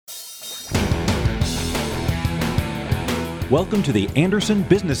Welcome to the Anderson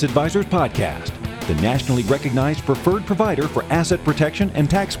Business Advisors Podcast, the nationally recognized preferred provider for asset protection and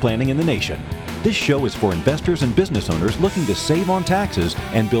tax planning in the nation. This show is for investors and business owners looking to save on taxes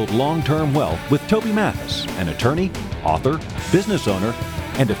and build long-term wealth with Toby Mathis, an attorney, author, business owner,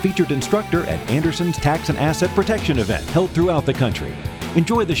 and a featured instructor at Anderson's Tax and Asset Protection event held throughout the country.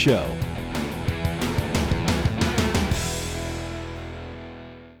 Enjoy the show.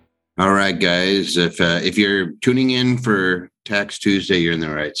 All right, guys, if you're tuning in for Tax Tuesday, you're in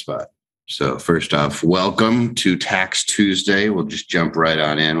the right spot. So first off, welcome to Tax Tuesday. We'll just jump right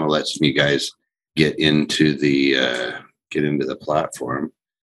on in. We'll let some of you guys get into the platform.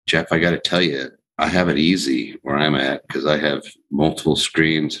 Jeff, I got to tell you, I have it easy where I'm at because I have multiple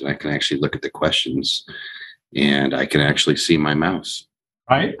screens and I can actually look at the questions and I can actually see my mouse.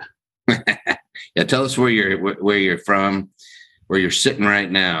 Right? Yeah, tell us where you're from. Where you're sitting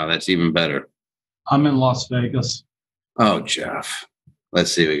right now, that's even better. I'm in Las Vegas. Oh, Jeff.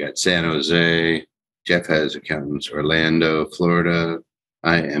 Let's see. We got San Jose. Jeff has accountants. Orlando, Florida.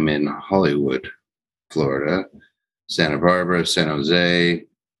 I am in Hollywood, Florida. Santa Barbara, San Jose,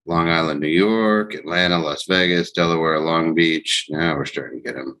 Long Island, New York, Atlanta, Las Vegas, Delaware, Long Beach. Now we're starting to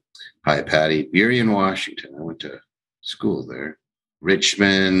get them. Hi, Patty. Burien, Washington. I went to school there.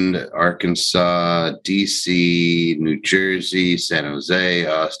 Richmond, Arkansas, DC, New Jersey, San Jose,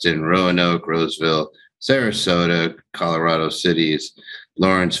 Austin, Roanoke, Roseville, Sarasota, Colorado cities,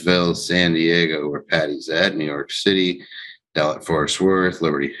 Lawrenceville, San Diego, where Patty's at, New York City, Dallas, Fort Worth,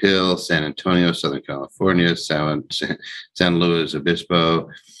 Liberty Hill, San Antonio, Southern California, San Luis Obispo,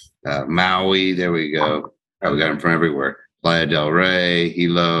 Maui. There we go. We got them from everywhere. Playa del Rey,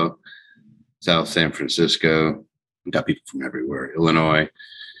 Hilo, South San Francisco. We got people from everywhere. Illinois.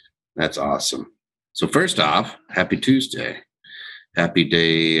 That's awesome. So first off, happy Tuesday. Happy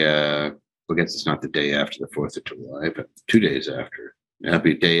day. I guess it's not the day after the 4th of July, but 2 days after.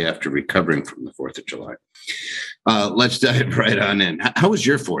 Happy day after recovering from the 4th of July. Let's dive right on in. How was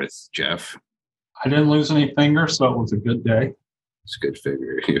your 4th, Jeff? I didn't lose any fingers, so it was a good day. It's a good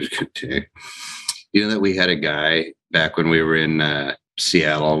figure. It was a good day. You know that we had a guy back when we were in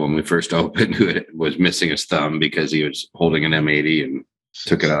Seattle when we first opened who was missing his thumb because he was holding an M80 and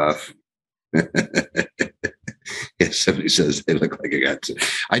took it off. Yeah, somebody says they look like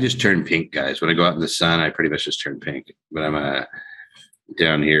I just turn pink, guys. When I go out in the sun, I pretty much just turn pink. But I'm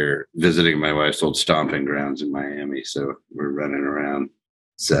down here visiting my wife's old stomping grounds in Miami, so we're running around.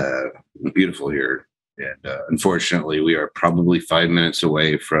 It's beautiful here. And unfortunately, we are probably 5 minutes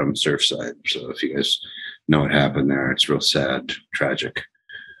away from Surfside. So if you guys know what happened there, it's real sad, tragic,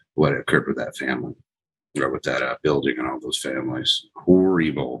 what occurred with that family or with that building and all those families.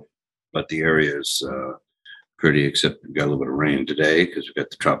 Horrible. But the area is pretty, except we got a little bit of rain today because we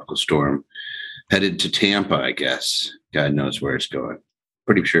got the tropical storm headed to Tampa, I guess. God knows where it's going.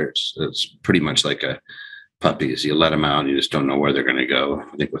 Pretty sure it's pretty much like a puppies. You let them out, and you just don't know where they're going to go.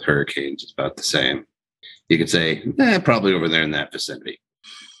 I think with hurricanes, it's about the same. You could say, probably over there in that vicinity.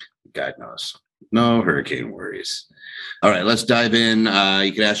 God knows. No hurricane worries. All right, let's dive in.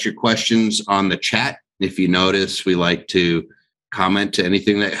 You can ask your questions on the chat. If you notice, we like to comment to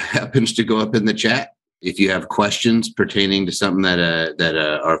anything that happens to go up in the chat. If you have questions pertaining to something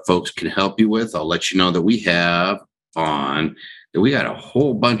that our folks can help you with, I'll let you know that we have on. We got a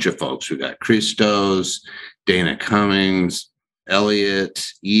whole bunch of folks. We got Christos, Dana Cummings, Elliot,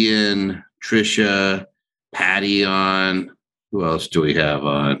 Ian, Trisha, Patty on. Who else do we have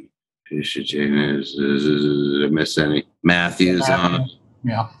on? Did I miss any? Matthews on.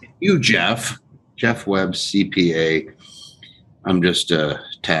 Yeah. You, Jeff Webb, CPA. I'm just a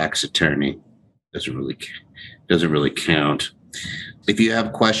tax attorney. Doesn't really count. If you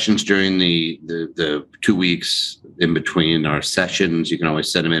have questions during the 2 weeks in between our sessions, you can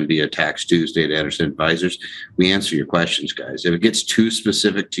always send them in via Tax Tuesday at Anderson Advisors. We answer your questions, guys. If it gets too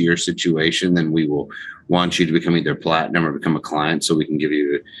specific to your situation, then we will want you to become either platinum or become a client so we can give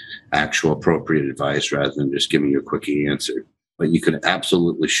you actual appropriate advice rather than just giving you a quickie answer. But you can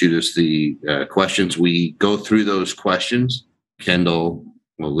absolutely shoot us the questions. We go through those questions. Kendall,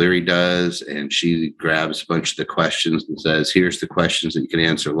 Leary does, and she grabs a bunch of the questions and says, here's the questions that you can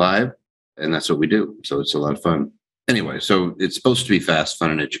answer live. And that's what we do. So it's a lot of fun. Anyway, so it's supposed to be fast,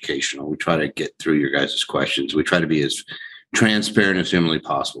 fun, and educational. We try to get through your guys' questions. We try to be as transparent as humanly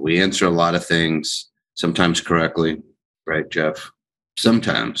possible. We answer a lot of things, sometimes correctly, right, Jeff?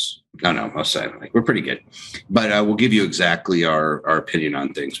 Sometimes. No, most certainly. We're pretty good. But we'll give you exactly our opinion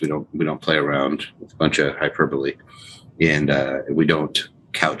on things. We don't play around with a bunch of hyperbole. And we don't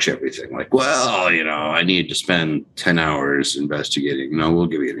couch everything like, well, I need to spend 10 hours investigating. No, we'll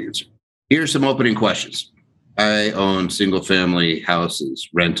give you an answer. Here's some opening questions. I own single family houses,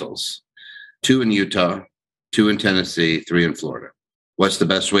 rentals, 2 in Utah, 2 in Tennessee, 3 in Florida. What's the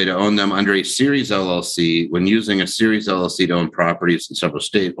best way to own them under a series LLC? When using a series LLC to own properties in several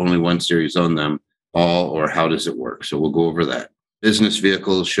states, only one series own them all, or how does it work? So we'll go over that. Business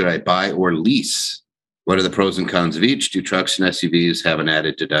vehicles, should I buy or lease? What are the pros and cons of each? Do trucks and SUVs have an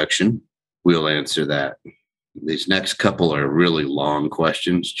added deduction? We'll answer that. These next couple are really long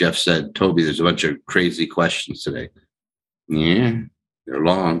questions. Jeff said, Toby, there's a bunch of crazy questions today. Yeah, they're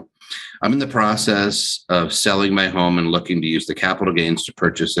long. I'm in the process of selling my home and looking to use the capital gains to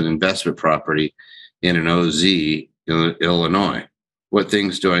purchase an investment property in an OZ, Illinois. What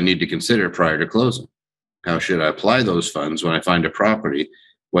things do I need to consider prior to closing? How should I apply those funds when I find a property,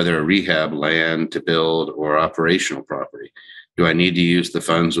 whether a rehab, land to build, or operational property? Do I need to use the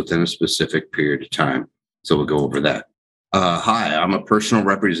funds within a specific period of time? So we'll go over that. Hi, I'm a personal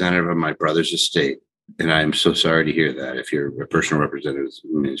representative of my brother's estate. And I'm so sorry to hear that. If you're a personal representative,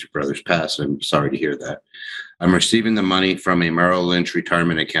 it means your brother's passed. I'm sorry to hear that. I'm receiving the money from a Merrill Lynch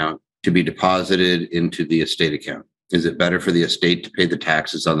retirement account to be deposited into the estate account. Is it better for the estate to pay the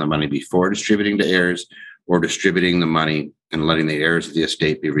taxes on the money before distributing to heirs, or distributing the money and letting the heirs of the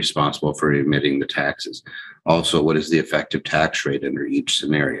estate be responsible for remitting the taxes? Also, what is the effective tax rate under each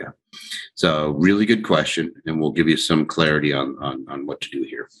scenario? So really good question, and we'll give you some clarity on what to do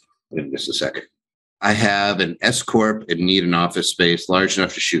here in just a second. I have an S Corp and need an office space large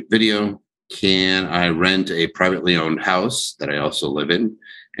enough to shoot video. Can I rent a privately owned house that I also live in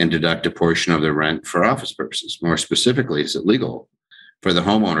and deduct a portion of the rent for office purposes? More specifically, is it legal for the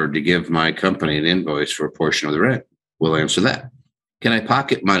homeowner to give my company an invoice for a portion of the rent? We'll answer that. Can I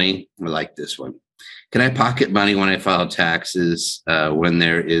pocket money? I like this one. Can I pocket money when I file taxes when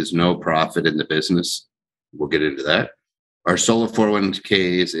there is no profit in the business? We'll get into that. Are solo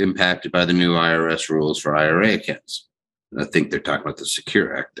 401ks impacted by the new IRS rules for IRA accounts? I think they're talking about the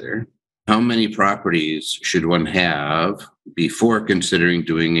Secure Act there. How many properties should one have before considering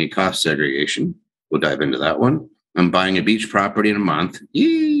doing a cost segregation? We'll dive into that one. I'm buying a beach property in a month,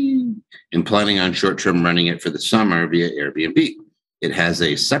 and planning on short-term renting it for the summer via Airbnb. It has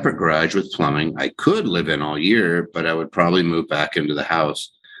a separate garage with plumbing. I could live in all year, but I would probably move back into the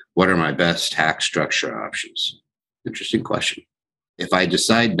house. What are my best tax structure options? Interesting question. If I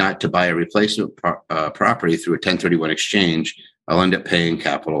decide not to buy a replacement property through a 1031 exchange, I'll end up paying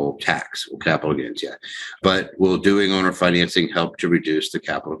capital tax, or capital gains, yeah. But will doing owner financing help to reduce the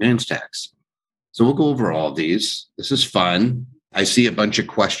capital gains tax? So we'll go over all these. This is fun. I see a bunch of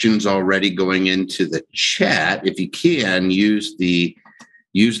questions already going into the chat. If you can, use the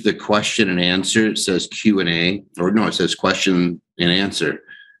question and answer. It says Q&A, or no, it says question and answer,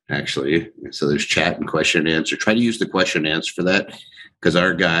 actually. So there's chat and question and answer. Try to use the question and answer for that, because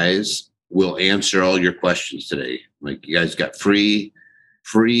our guys will answer all your questions today. Like, you guys got free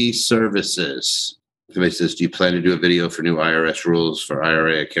services. Somebody says, do you plan to do a video for new IRS rules for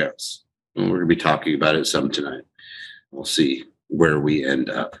IRA accounts? Well, we're going to be talking about it some tonight. We'll see where we end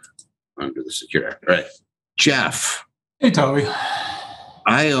up under the Secure Act. All right. Jeff. Hey, Toby.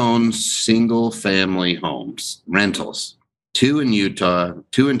 I own single family homes, rentals, 2 in Utah,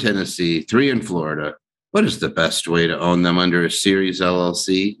 2 in Tennessee, 3 in Florida. What is the best way to own them under a series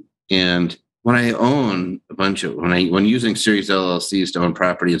LLC? And when I own a bunch of, when using series LLCs to own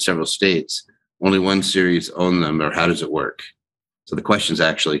property in several states, only one series own them, or how does it work? So the question is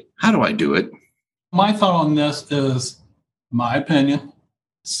actually, how do I do it? My thought on this is, my opinion,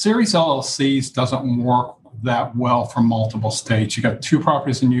 series LLCs doesn't work that well for multiple states. You got 2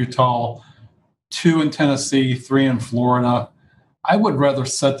 properties in Utah, 2 in Tennessee, 3 in Florida. I would rather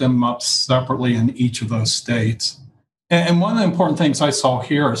set them up separately in each of those states. And one of the important things I saw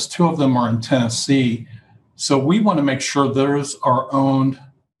here is 2 of them are in Tennessee. So we want to make sure those are owned,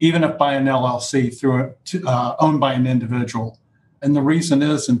 even if by an LLC, owned by an individual. And the reason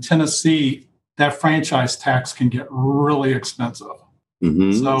is, in Tennessee, that franchise tax can get really expensive.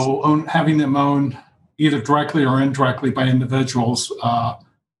 Mm-hmm. So having them owned either directly or indirectly by individuals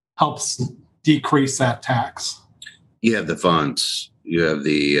helps decrease that tax. You have the funds. You have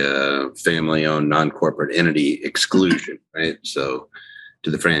the family-owned non-corporate entity exclusion, right? So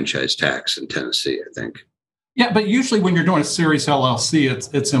to the franchise tax in Tennessee, I think. Yeah, but usually when you're doing a series LLC,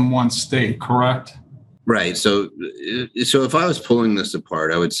 it's in one state, correct? Right. So if I was pulling this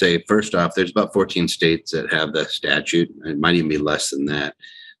apart, I would say, first off, there's about 14 states that have the statute. It might even be less than that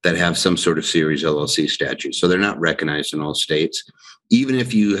have some sort of series LLC statute. So they're not recognized in all states. Even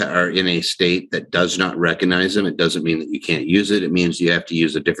if you are in a state that does not recognize them, it doesn't mean that you can't use it. It means you have to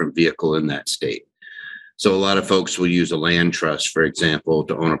use a different vehicle in that state. So a lot of folks will use a land trust, for example,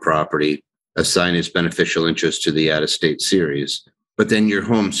 to own a property. assign its beneficial interest to the out-of-state series. But then your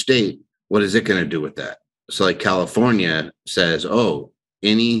home state, what is it going to do with that? So like California says, oh,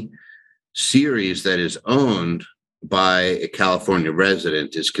 any series that is owned by a California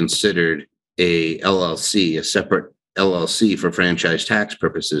resident is considered a LLC, a separate LLC for franchise tax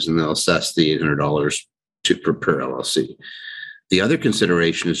purposes, and they'll assess the $800 per LLC. The other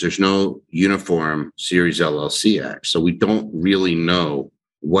consideration is there's no uniform Series LLC Act, so we don't really know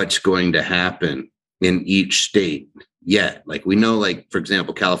what's going to happen in each state yet. Like we know, like, for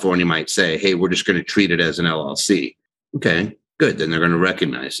example, California might say, hey, we're just going to treat it as an LLC. Okay, good. Then they're going to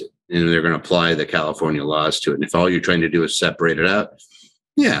recognize it and they're going to apply the California laws to it. And if all you're trying to do is separate it out,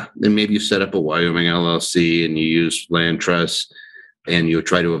 yeah, then maybe you set up a Wyoming LLC and you use land trusts and you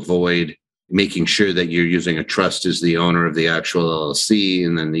try to avoid making sure that you're using a trust as the owner of the actual LLC.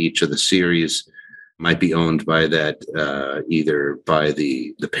 And then each of the series might be owned by that, either by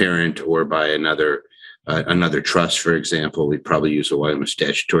the parent or by another trust. For example, we'd probably use a Wyoming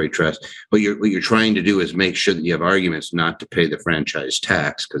statutory trust. What you're trying to do is make sure that you have arguments not to pay the franchise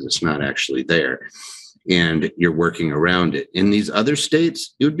tax because it's not actually there, and you're working around it. In these other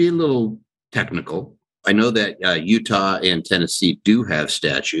states, it would be a little technical. I know that Utah and Tennessee do have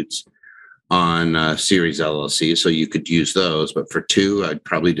statutes on series LLC, so you could use those. But for two, I'd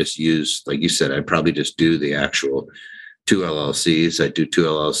probably just use, like you said, I'd probably just do the actual two LLCs. I do two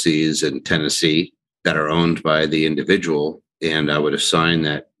LLCs in Tennessee that are owned by the individual, and I would assign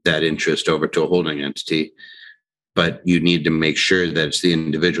that interest over to a holding entity. But you need to make sure that it's the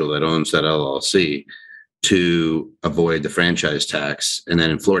individual that owns that LLC to avoid the franchise tax. And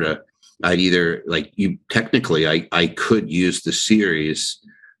then in Florida, I'd either, like you, technically, I could use the series.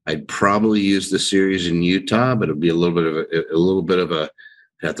 I'd probably use the series in Utah, but it'd be a little bit of a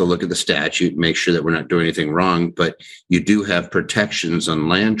have to look at the statute, make sure that we're not doing anything wrong. But you do have protections on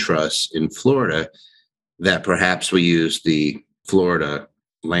land trusts in Florida that perhaps we use the Florida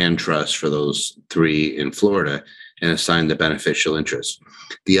land trust for those three in Florida and assign the beneficial interest.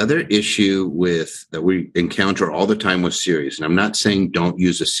 The other issue that we encounter all the time with series, and I'm not saying don't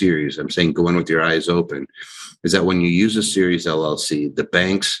use a series, I'm saying go in with your eyes open, is that when you use a series LLC, the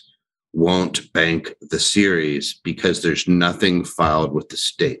banks won't bank the series because there's nothing filed with the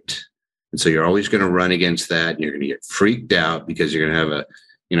state. And so you're always going to run against that, and you're going to get freaked out because you're going to have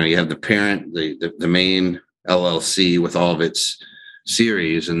you have the parent, the main LLC with all of its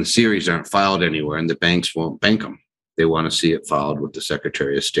series, and the series aren't filed anywhere, and the banks won't bank them. They want to see it filed with the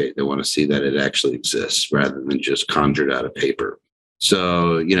Secretary of State. They want to see that it actually exists rather than just conjured out of paper.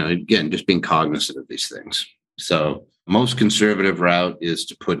 So, again, just being cognizant of these things. So most conservative route is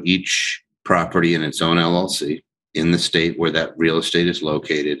to put each property in its own LLC in the state where that real estate is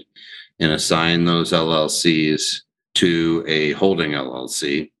located and assign those LLCs to a holding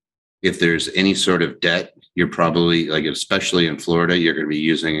LLC. If there's any sort of debt, you're probably, like, especially in Florida, you're going to be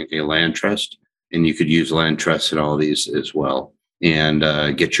using a land trust, and you could use land trusts in all of these as well, and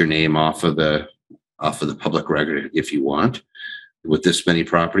get your name off of the public record if you want. With this many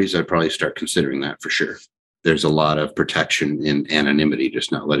properties, I'd probably start considering that for sure. There's a lot of protection in anonymity,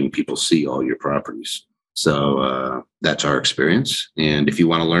 just not letting people see all your properties. So that's our experience. And if you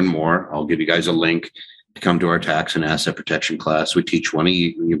want to learn more, I'll give you guys a link to come to our tax and asset protection class. We teach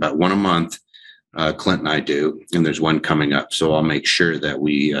about one a month. Clint and I do, and there's one coming up. So I'll make sure that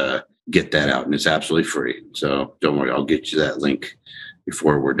we get that out, and it's absolutely free. So don't worry, I'll get you that link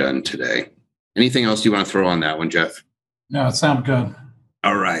before we're done today. Anything else you want to throw on that one, Jeff? No, it sounds good.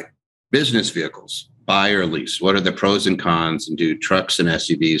 All right. Business vehicles, buy or lease. What are the pros and cons, and do trucks and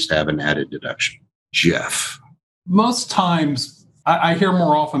SUVs have an added deduction? Jeff. Most times, I hear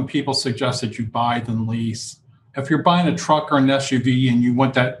more often people suggest that you buy than lease. If you're buying a truck or an SUV and you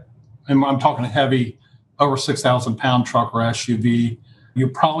want that, and I'm talking a heavy, over 6,000 pound truck or SUV, you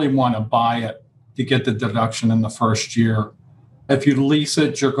probably want to buy it to get the deduction in the first year. If you lease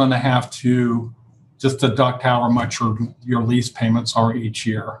it, you're going to have to just deduct however much your lease payments are each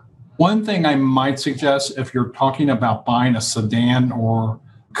year. One thing I might suggest, if you're talking about buying a sedan or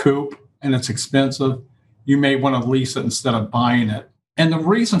coupe and it's expensive, you may want to lease it instead of buying it. And the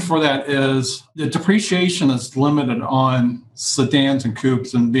reason for that is the depreciation is limited on sedans and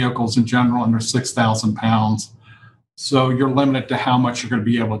coupes and vehicles in general under 6,000 pounds. So you're limited to how much you're going to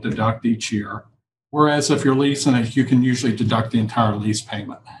be able to deduct each year. Whereas if you're leasing it, you can usually deduct the entire lease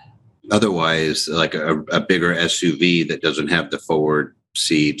payment. Otherwise, like a bigger SUV that doesn't have the forward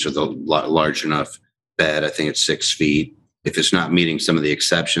seats or the large enough bed, I think it's 6 feet. If it's not meeting some of the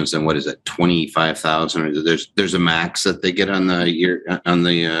exceptions, then what is it, 25,000? There's a max that they get on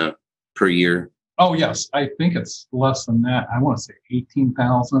the per year. Oh yes, I think it's less than that. I want to say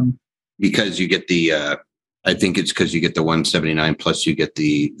 18,000. because you get the, I think it's because you get the 179 plus you get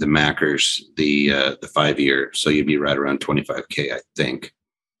the Mackers, the 5-year. So you'd be right around 25K, I think.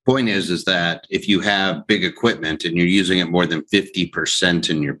 Point is that if you have big equipment and you're using it more than 50%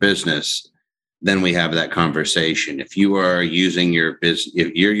 in your business, then we have that conversation. If you are using your business,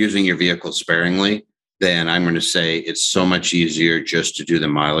 if you're using your vehicle sparingly, then I'm going to say it's so much easier just to do the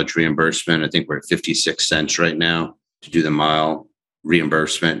mileage reimbursement. I think we're at 56 cents right now to do the mile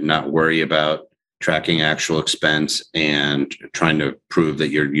reimbursement, not worry about tracking actual expense and trying to prove that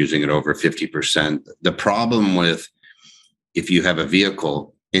you're using it over 50%. The problem with if you have a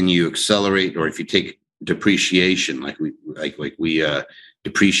vehicle and you accelerate, or if you take depreciation, like we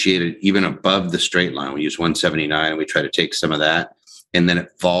depreciate it even above the straight line, we use 179 and we try to take some of that, and then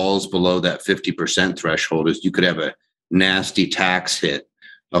it falls below that 50% threshold, is you could have a nasty tax hit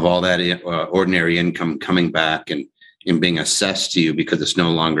of all that ordinary income coming back and being assessed to you because it's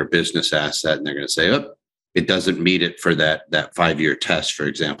no longer business asset, and they're going to say, oh, it doesn't meet it for that 5-year test, for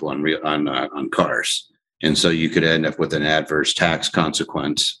example, on cars. And so you could end up with an adverse tax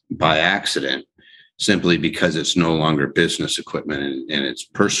consequence by accident simply because it's no longer business equipment and it's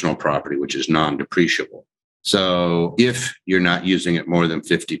personal property, which is non-depreciable. So if you're not using it more than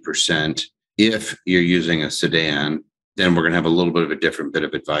 50%, if you're using a sedan, then we're going to have a little bit of a different bit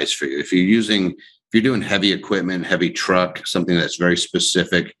of advice for you. If you're doing heavy equipment, heavy truck, something that's very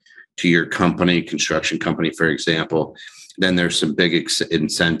specific to your company, construction company, for example, then there's some big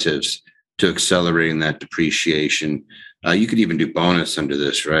incentives to accelerating that depreciation. You could even do bonus under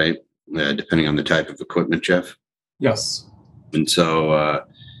this, right? Depending on the type of equipment, Jeff. Yes. And so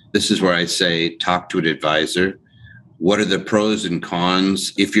this is where I say, talk to an advisor. What are the pros and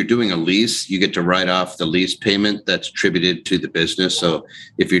cons? If you're doing a lease, you get to write off the lease payment that's attributed to the business. So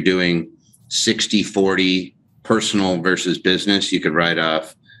if you're doing 60-40 personal versus business, you could write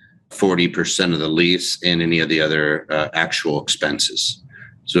off 40% of the lease and any of the other actual expenses.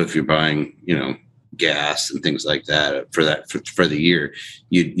 So if you're buying, gas and things like that for the year,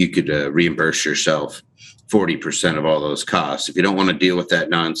 you could reimburse yourself 40% of all those costs. If you don't want to deal with that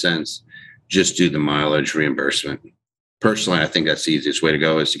nonsense, just do the mileage reimbursement. Personally, I think that's the easiest way to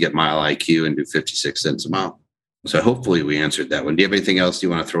go, is to get Mile IQ and do 56 cents a mile. So hopefully we answered that one. Do you have anything else you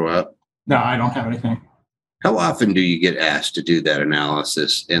want to throw up? No, I don't have anything. How often do you get asked to do that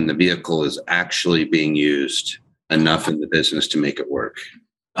analysis and the vehicle is actually being used enough in the business to make it work?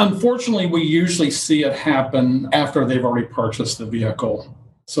 Unfortunately, we usually see it happen after they've already purchased the vehicle.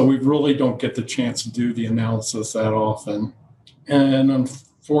 So we really don't get the chance to do the analysis that often. And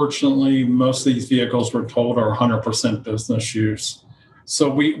unfortunately, most of these vehicles, we're told, are 100% business use. So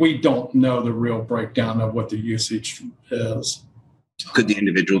we don't know the real breakdown of what the usage is. Could the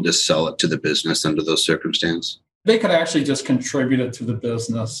individual just sell it to the business under those circumstances? They could actually just contribute it to the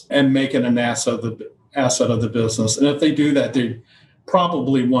business and make it an asset of the business. And if they do that, they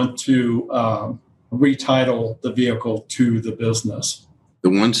probably want to retitle the vehicle to the business. The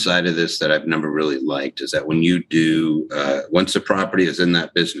one side of this that I've never really liked is that when you do, once the property is in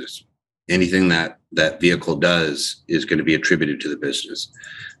that business, anything that vehicle does is going to be attributed to the business.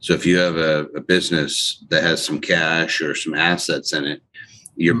 So if you have a business that has some cash or some assets in it,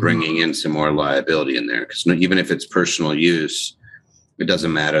 you're bringing in some more liability in there. Because even if it's personal use, it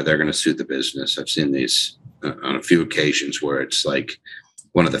doesn't matter. They're going to sue the business. I've seen these on a few occasions where it's like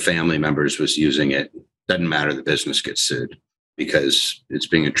one of the family members was using it. Doesn't matter. The business gets sued because it's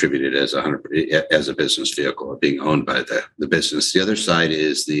being attributed as a business vehicle or being owned by the business. The other side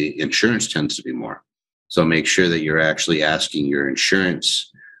is the insurance tends to be more. So make sure that you're actually asking your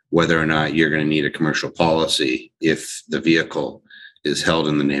insurance whether or not you're going to need a commercial policy if the vehicle is held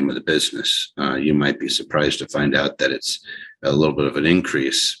in the name of the business. You might be surprised to find out that it's a little bit of an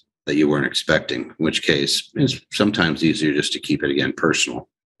increase that you weren't expecting, in which case it's sometimes easier just to keep it, again, personal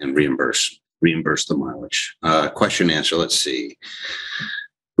and reimburse the mileage. Question answer. Let's see.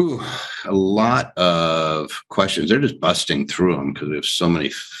 A lot of questions. They're just busting through them because we have so many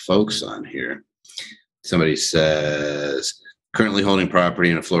folks on here. Somebody says, currently holding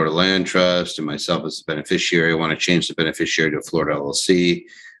property in a Florida land trust and myself as the beneficiary. I want to change the beneficiary to a Florida LLC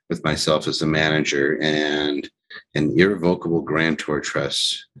with myself as the manager and an irrevocable grantor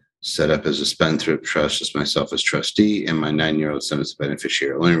trust set up as a spendthrift trust as myself as trustee and my 9-year-old son as the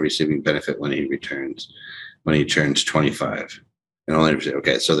beneficiary, only receiving benefit when he turns 25. And only,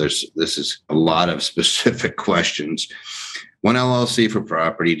 okay, so this is a lot of specific questions. One LLC for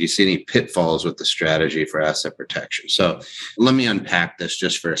property. Do you see any pitfalls with the strategy for asset protection? So let me unpack this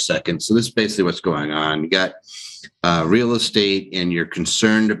just for a second. So this is basically what's going on. You got real estate and you're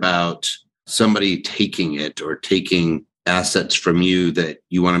concerned about somebody taking it or taking assets from you that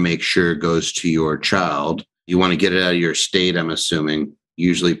you want to make sure goes to your child. You want to get it out of your estate, I'm assuming.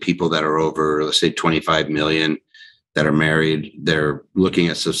 Usually people that are over, let's say 25 million that are married, they're looking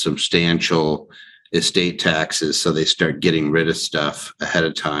at some substantial estate taxes. So they start getting rid of stuff ahead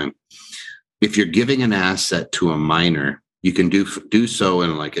of time. If you're giving an asset to a minor, you can do so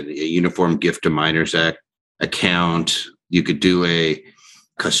in like a Uniform Gift to Minors Act account. You could do a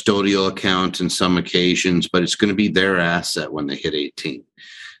custodial account in some occasions, but it's going to be their asset when they hit 18.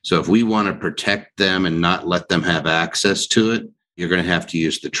 So if we want to protect them and not let them have access to it, you're going to have to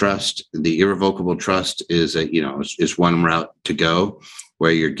use the trust. The irrevocable trust is one route to go,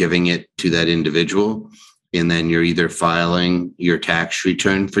 where you're giving it to that individual, and then you're either filing your tax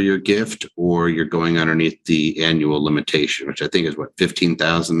return for your gift, or you're going underneath the annual limitation, which I think is what,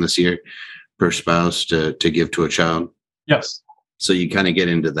 $15,000 this year per spouse to give to a child. Yes. So you kind of get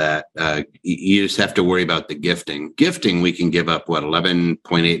into that. You just have to worry about the gifting. Gifting, we can give up, what,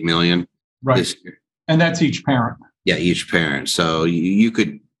 11.8 million right. this year? And that's each parent. Yeah, each parent. So you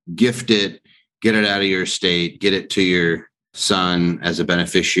could gift it, get it out of your estate, get it to your son as a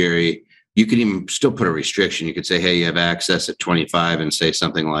beneficiary. You could even still put a restriction. You could say, hey, you have access at 25, and say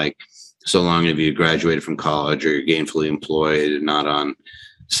something like, so long as you graduated from college or you're gainfully employed and not on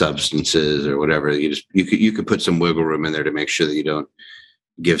substances or whatever. You could put some wiggle room in there to make sure that you don't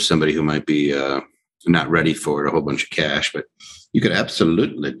give somebody who might be not ready for it a whole bunch of cash, but you could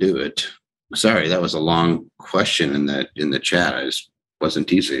absolutely do it. Sorry, that was a long question in the chat. It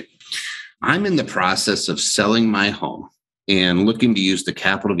wasn't easy. I'm in the process of selling my home and looking to use the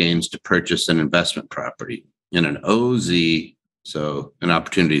capital gains to purchase an investment property in an OZ, so an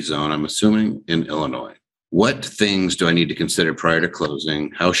opportunity zone, I'm assuming, in Illinois. What things do I need to consider prior to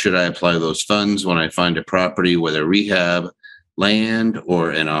closing? How should I apply those funds when I find a property, whether rehab, land,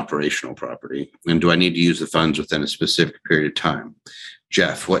 or an operational property? And do I need to use the funds within a specific period of time?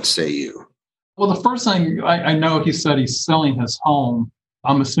 Jeff, what say you? Well, the first thing I know, he said he's selling his home.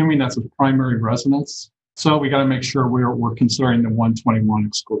 I'm assuming that's his primary residence. So we got to make sure we're considering the 121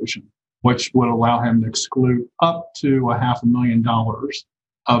 exclusion, which would allow him to exclude up to $500,000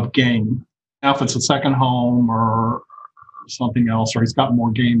 of gain. Now, if it's a second home or something else, or he's got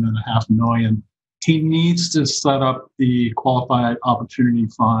more gain than $500,000, he needs to set up the qualified opportunity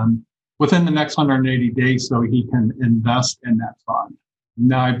fund within the next 180 days so he can invest in that fund.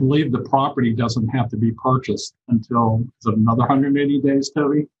 Now, I believe the property doesn't have to be purchased until, is it another 180 days,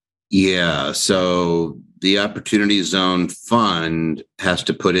 Toby? Yeah. So the Opportunity Zone Fund has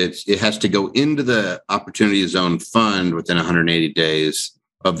to it has to go into the Opportunity Zone Fund within 180 days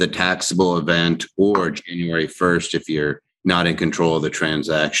of the taxable event, or January 1st if you're not in control of the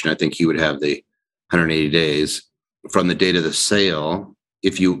transaction. I think you would have the 180 days from the date of the sale.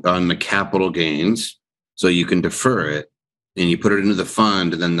 If you on the capital gains, so you can defer it and you put it into the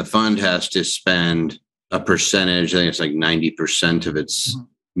fund, and then the fund has to spend a percentage, I think it's like 90% of its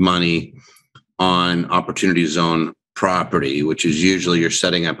money on Opportunity Zone property, which is usually you're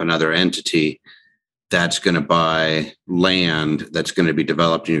setting up another entity that's going to buy land that's going to be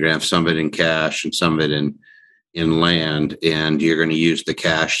developed, and you're going to have some of it in cash and some of it in land, and you're going to use the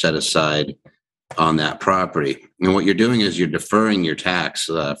cash set aside on that property. And what you're doing is you're deferring your tax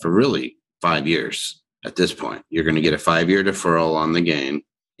for really 5 years. At this point, you're going to get a 5-year deferral on the gain.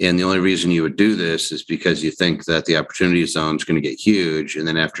 And the only reason you would do this is because you think that the opportunity zone is going to get huge. And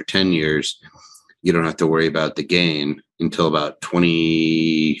then after 10 years, you don't have to worry about the gain until about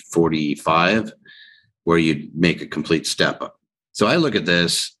 2045, where you make a complete step up. So I look at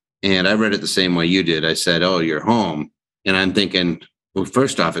this and I read it the same way you did. I said, oh, you're home. And I'm thinking, well,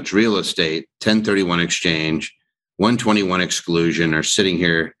 first off, it's real estate, 1031 exchange, 121 exclusion are sitting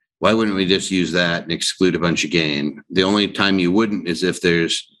here. Why wouldn't we just use that and exclude a bunch of gain? The only time you wouldn't is if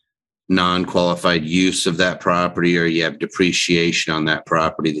there's non-qualified use of that property, or you have depreciation on that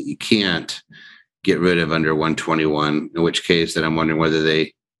property that you can't get rid of under 121, in which case then I'm wondering whether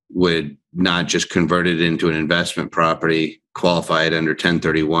they would not just convert it into an investment property, qualify it under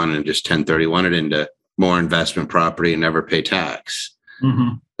 1031, and just 1031 it into more investment property and never pay tax.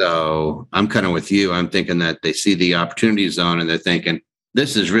 Mm-hmm. So I'm kind of with you. I'm thinking that they see the opportunity zone and they're thinking,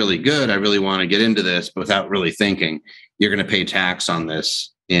 this is really good. I really want to get into this, but without really thinking, you're going to pay tax on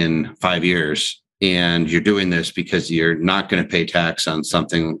this in 5 years. And you're doing this because you're not going to pay tax on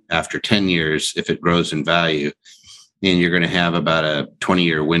something after 10 years if it grows in value. And you're going to have about a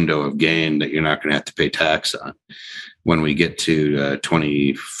 20-year window of gain that you're not going to have to pay tax on when we get to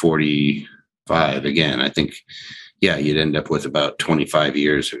 2045. Again, I think, yeah, you'd end up with about 25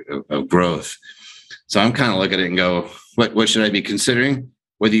 years of growth. So I'm kind of looking at it and go, what should I be considering?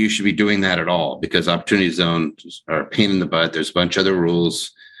 whether you should be doing that at all, because opportunity zones are a pain in the butt. There's a bunch of other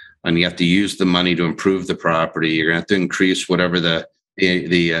rules, and you have to use the money to improve the property. You're going to have to increase whatever the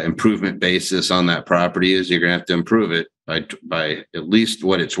improvement basis on that property is. You're going to have to improve it by at least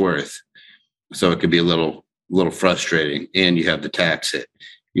what it's worth. So it could be a little frustrating, and you have the tax hit.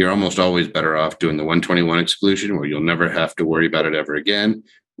 You're almost always better off doing the 121 exclusion, where you'll never have to worry about it ever again,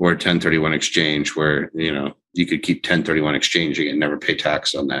 or 1031 exchange, where you could keep 1031 exchanging and never pay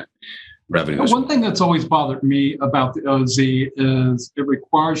tax on that revenue. One thing that's always bothered me about the OZ is it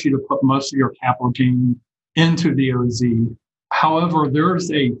requires you to put most of your capital gain into the OZ. However,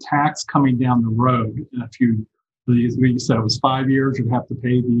 there's a tax coming down the road in a few. You said it was 5 years. You'd have to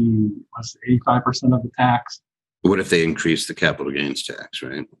pay the 85% of the tax. What if they increase the capital gains tax,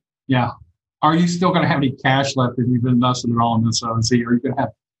 right? Yeah. Are you still going to have any cash left if you've invested it all in this OZ? Are you going to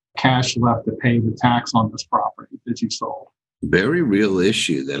have cash left to pay the tax on this property that you sold? Very real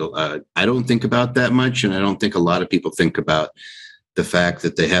issue that I don't think about that much. And I don't think a lot of people think about the fact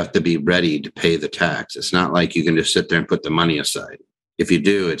that they have to be ready to pay the tax. It's not like you can just sit there and put the money aside. If you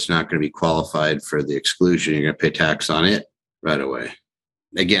do, it's not going to be qualified for the exclusion. You're going to pay tax on it right away.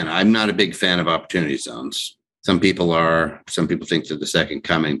 Again, I'm not a big fan of opportunity zones. Some people are. Some people think they're the second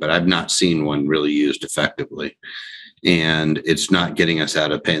coming, but I've not seen one really used effectively. And it's not getting us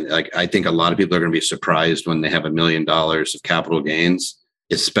out of paying. Like, I think a lot of people are going to be surprised when they have $1 million of capital gains,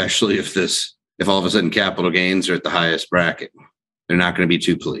 especially if all of a sudden capital gains are at the highest bracket. They're not going to be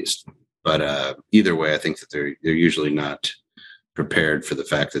too pleased. But either way, I think that they're usually not prepared for the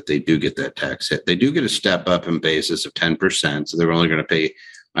fact that they do get that tax hit. They do get a step up in basis of 10%. So they're only going to pay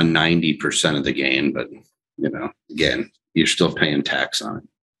on 90% of the gain. But, again, you're still paying tax on it.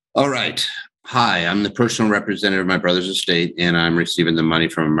 All right. Hi, I'm the personal representative of my brother's estate, and I'm receiving the money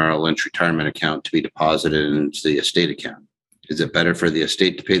from a Merrill Lynch retirement account to be deposited into the estate account. Is it better for the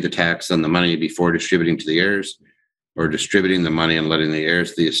estate to pay the tax on the money before distributing to the heirs, or distributing the money and letting the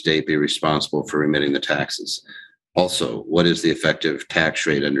heirs of the estate be responsible for remitting the taxes? Also, what is the effective tax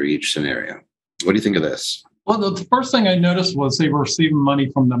rate under each scenario? What do you think of this? Well, the first thing I noticed was they were receiving money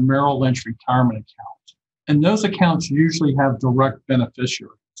from the Merrill Lynch retirement account. And those accounts usually have direct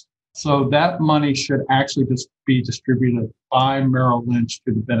beneficiaries. So that money should actually just be distributed by Merrill Lynch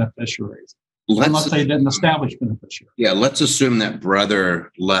to the beneficiaries, unless they didn't establish beneficiaries. Yeah, let's assume that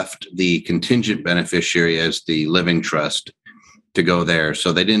brother left the contingent beneficiary as the living trust to go there.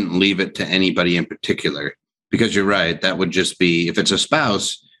 So they didn't leave it to anybody in particular. Because you're right, that would just be, if it's a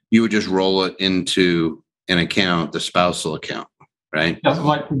spouse, you would just roll it into an account, the spousal account, right? Yeah,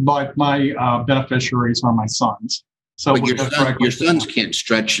 like my beneficiaries are my sons. So but your sons can't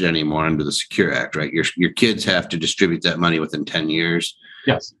stretch it anymore under the Secure Act, right? Your kids have to distribute that money within 10 years.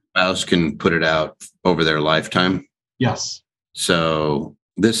 Yes. Spouse can put it out over their lifetime. Yes. So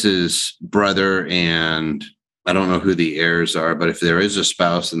this is brother, and I don't know who the heirs are, but if there is a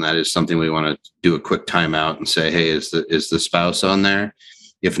spouse, and that is something we want to do a quick timeout and say, hey, is the spouse on there?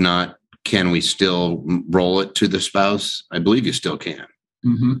 If not, can we still roll it to the spouse? I believe you still can.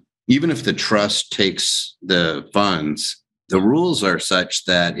 Mm-hmm. Even if the trust takes the funds, the rules are such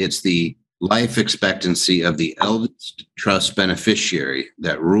that it's the life expectancy of the eldest trust beneficiary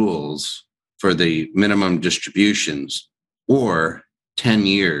that rules for the minimum distributions, or 10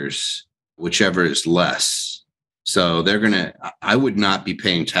 years, whichever is less. So I would not be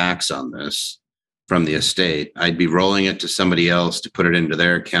paying tax on this from the estate. I'd be rolling it to somebody else to put it into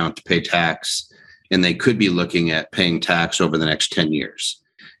their account to pay tax. And they could be looking at paying tax over the next 10 years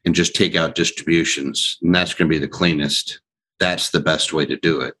and just take out distributions. And that's going to be the cleanest. That's the best way to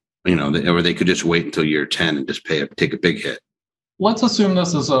do it. Or they could just wait until year 10 and just take a big hit. Let's assume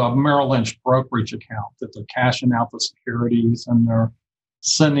this is a Merrill Lynch brokerage account, that they're cashing out the securities and they're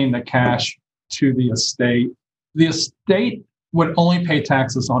sending the cash to the estate. The estate would only pay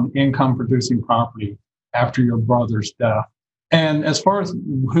taxes on income producing property after your brother's death. And as far as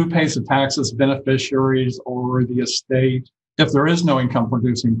who pays the taxes, beneficiaries or the estate, if there is no income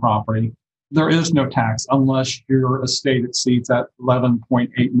producing property, there is no tax unless your estate exceeds that $11.8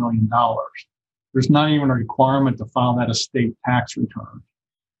 million. There's not even a requirement to file that estate tax return.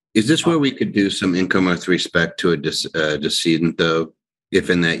 Is this where we could do some income with respect to a decedent, though? If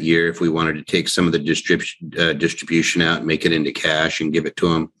in that year, if we wanted to take some of the distribution out and make it into cash and give it to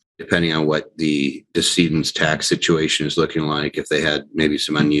them, depending on what the decedent's tax situation is looking like, if they had maybe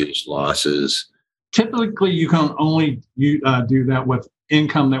some unused losses. Typically, you can only do that with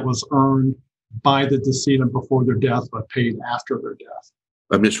income that was earned by the decedent before their death, but paid after their death.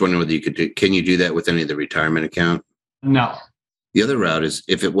 I'm just wondering whether can you do that with any of the retirement account? No. The other route is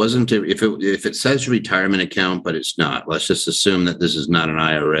if it says retirement account, but it's not, let's just assume that this is not an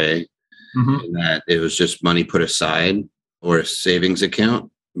IRA and that it was just money put aside or a savings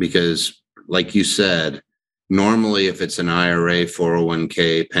account. Because like you said, normally if it's an IRA,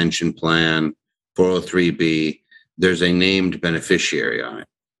 401k, pension plan, 403b, there's a named beneficiary on it.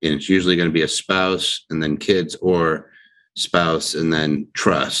 And it's usually going to be a spouse and then kids, or spouse and then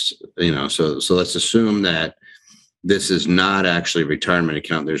trust, so let's assume that this is not actually a retirement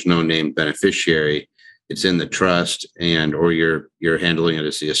account. There's no named beneficiary. It's in the trust or you're handling it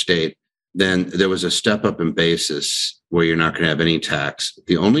as the estate. Then there was a step up in basis where you're not going to have any tax.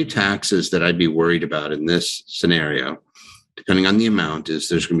 The only taxes that I'd be worried about in this scenario, depending on the amount, is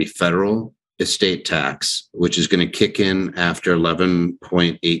there's going to be federal estate tax, which is going to kick in after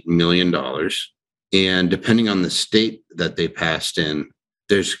 $11.8 million. And depending on the state that they passed in,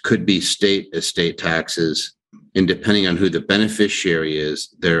 could be state estate taxes. And depending on who the beneficiary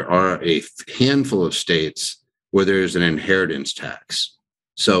is, there are a handful of states where there's an inheritance tax.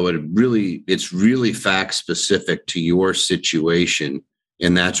 So it's really fact specific to your situation.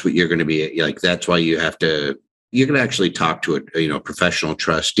 And that's what you're going to be like. That's why you can actually talk to a professional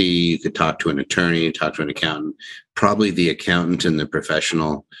trustee. You could talk to an attorney, talk to an accountant, probably the accountant and the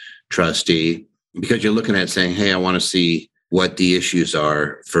professional trustee, because you're looking at saying, hey, I want to see what the issues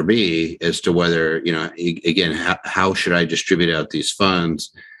are for me as to whether, again, how should I distribute out these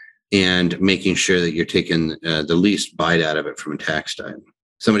funds, and making sure that you're taking the least bite out of it from a tax time.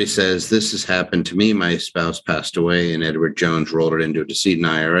 Somebody says, this has happened to me. My spouse passed away and Edward Jones rolled it into a decedent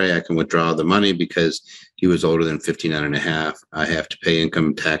IRA. I can withdraw the money because he was older than 59 and a half. I have to pay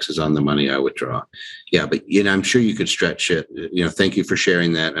income taxes on the money I withdraw. Yeah, but I'm sure you could stretch it. Thank you for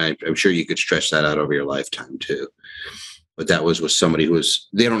sharing that. I'm sure you could stretch that out over your lifetime too. But that was with somebody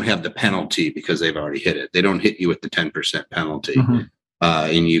they don't have the penalty because they've already hit it. They don't hit you with the 10% penalty.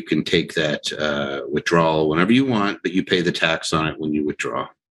 And you can take that withdrawal whenever you want, but you pay the tax on it when you withdraw.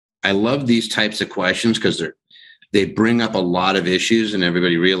 I love these types of questions because they bring up a lot of issues, and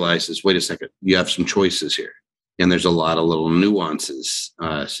everybody realizes, wait a second, you have some choices here. And there's a lot of little nuances.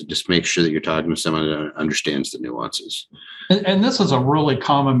 So just make sure that you're talking to someone that understands the nuances. And this is a really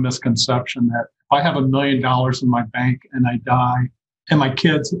common misconception that if I have $1 million in my bank and I die and my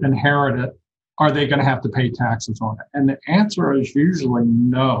kids inherit it, are they going to have to pay taxes on it? And the answer is usually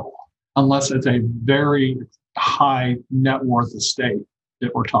no, unless it's a very high net worth estate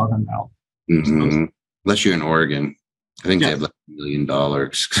that we're talking about. Mm-hmm. Unless you're in Oregon. I think they have like $1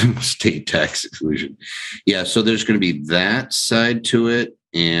 million state tax exclusion. Yeah, so there's going to be that side to it.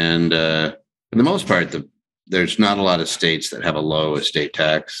 And for the most part, there's not a lot of states that have a low estate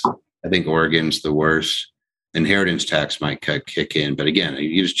tax. I think Oregon's the worst. Inheritance tax might kick in. But again,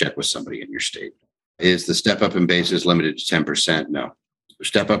 you just check with somebody in your state. Is the step up in basis limited to 10%? No. The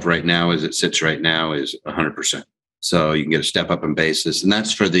step up right now, as it sits right now, is 100%. So you can get a step up in basis. And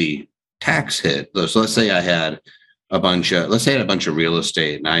that's for the tax hit. So let's say I had a bunch of real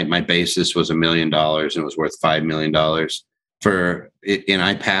estate and my basis was $1 million and it was worth $5 million and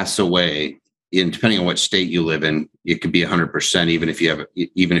I pass away. And depending on what state you live in, it could be 100%, even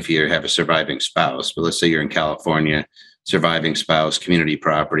if you have a surviving spouse. But let's say you're in California, surviving spouse, community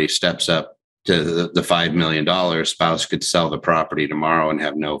property steps up to the $5 million. Spouse could sell the property tomorrow and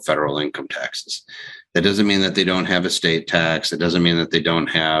have no federal income taxes. That doesn't mean that they don't have estate tax. It doesn't mean that they don't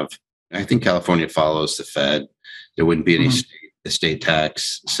have. I think California follows the Fed. There wouldn't be any estate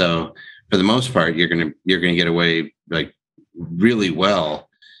tax. So for the most part, you're gonna get away like really well.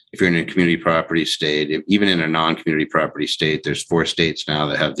 If you're in a community property state, even in a non-community property state, there's 4 states now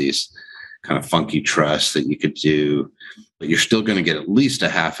that have these kind of funky trusts that you could do, but you're still going to get at least a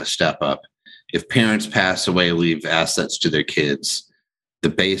half a step up. If parents pass away, leave assets to their kids, the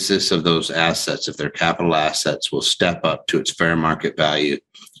basis of those assets, if they're capital assets, will step up to its fair market value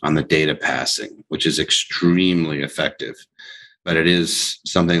on the date of passing, which is extremely effective. But it is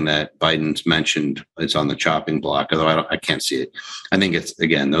something that Biden's mentioned. It's on the chopping block, although I can't see it. I think it's,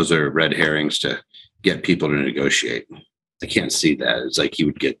 again, those are red herrings to get people to negotiate. I can't see that. It's like you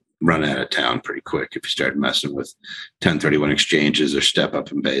would get run out of town pretty quick if you started messing with 1031 exchanges or step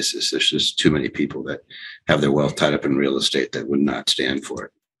up in basis. There's just too many people that have their wealth tied up in real estate that would not stand for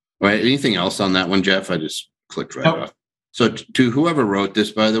it. All right. Anything else on that one, Jeff? I just clicked right off. So to whoever wrote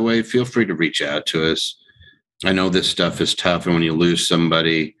this, by the way, feel free to reach out to us. I know this stuff is tough, and when you lose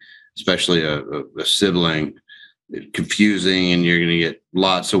somebody, especially a sibling, it's confusing, and you're going to get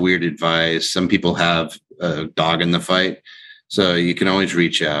lots of weird advice. Some people have a dog in the fight, so you can always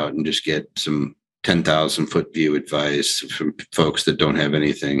reach out and just get some 10,000 foot view advice from folks that don't have an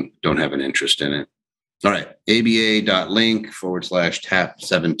interest in it. All right.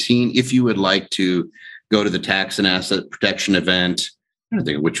 ABA.link/TAP17. If you would like to go to the tax and asset protection event, I don't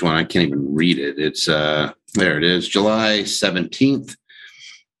think which one. I can't even read it. It's there it is. July 17th.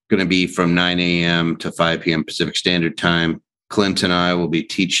 Going to be from 9 a.m. to 5 p.m. Pacific Standard Time. Clint and I will be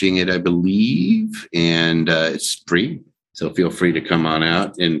teaching it, I believe, and it's free. So feel free to come on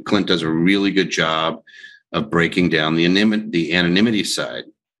out. And Clint does a really good job of breaking down the anonymity side.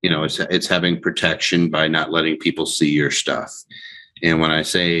 It's having protection by not letting people see your stuff. And when I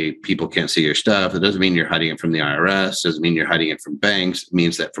say people can't see your stuff, it doesn't mean you're hiding it from the IRS. It doesn't mean you're hiding it from banks. It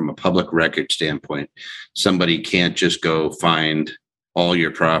means that from a public record standpoint, somebody can't just go find all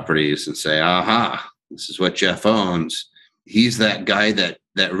your properties and say, aha, this is what Jeff owns. He's that guy that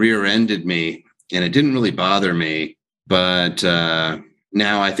rear-ended me, and it didn't really bother me, but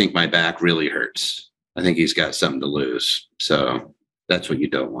now I think my back really hurts. I think he's got something to lose. So that's what you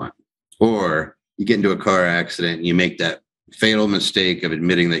don't want. Or you get into a car accident and you make that fatal mistake of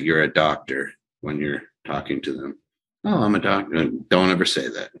admitting that you're a doctor when you're talking to them. Oh, I'm a doctor. Don't ever say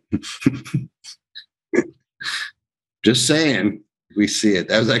that. Just saying. We see it.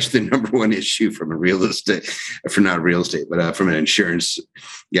 That was actually the number one issue from from an insurance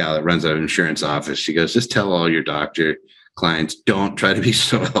gal that runs an insurance office. She goes, just tell all your doctor clients, don't try to be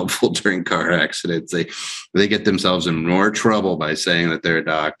so helpful during car accidents. They get themselves in more trouble by saying that they're a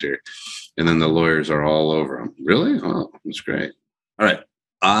doctor. And then the lawyers are all over them. Really? Oh, that's great. All right.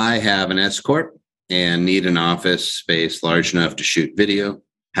 I have an S Corp and need an office space large enough to shoot video.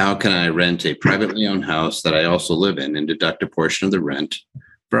 How can I rent a privately owned house that I also live in and deduct a portion of the rent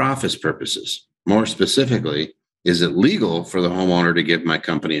for office purposes? More specifically, is it legal for the homeowner to give my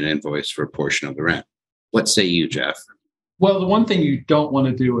company an invoice for a portion of the rent? What say you, Jeff? Well, the one thing you don't want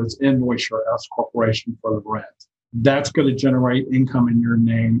to do is invoice your S corporation for the rent. That's going to generate income in your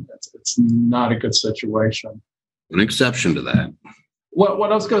name. It's not a good situation. An exception to that.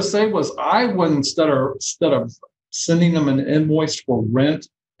 What I was going to say was I would, instead of sending them an invoice for rent,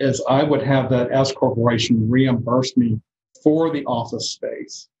 is I would have that S corporation reimburse me for the office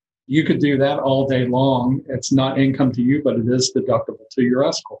space. You could do that all day long. It's not income to you, but it is deductible to your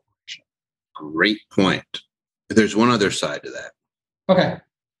S corporation. Great point. There's one other side to that. Okay.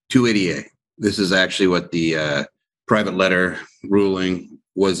 280A. This is actually what the private letter ruling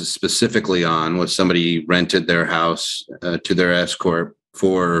was specifically on, was somebody rented their house to their S corp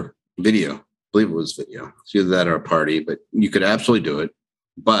for video. I believe it was video. It's either that or a party, but you could absolutely do it.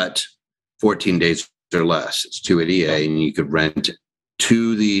 But 14 days or less, it's 280A, and you could rent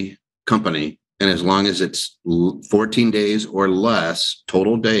to the company. And as long as it's 14 days or less,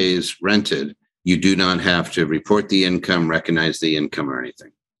 total days rented, you do not have to report the income, recognize the income, or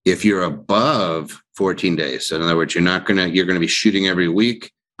anything. If you're above 14 days, so in other words, you're going to be shooting every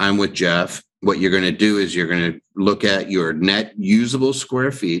week. I'm with Jeff. What you're going to do is you're going to look at your net usable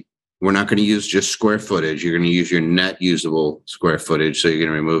square feet. We're not going to use just square footage. You're going to use your net usable square footage. So you're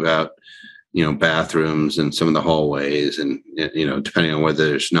going to remove out, bathrooms and some of the hallways and, depending on whether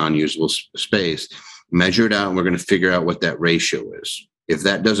there's non-usable space, measure it out. And we're going to figure out what that ratio is. If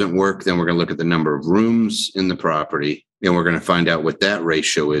that doesn't work, then we're going to look at the number of rooms in the property and we're going to find out what that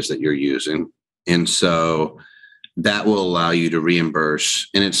ratio is that you're using. And so that will allow you to reimburse.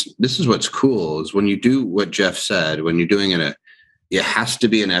 And this is what's cool is when you do what Jeff said, when you're doing it has to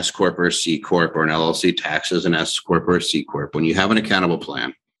be an S Corp or a C Corp or an LLC taxed as an S Corp or a C Corp. When you have an accountable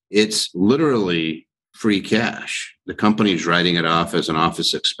plan, it's literally free cash. The company's writing it off as an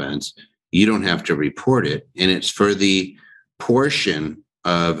office expense. You don't have to report it. And it's for the portion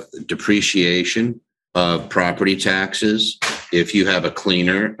of depreciation of property taxes. If you have a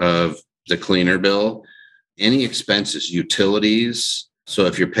cleaner, of the cleaner bill, any expenses, utilities. So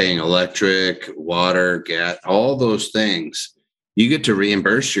if you're paying electric, water, gas, all those things, you get to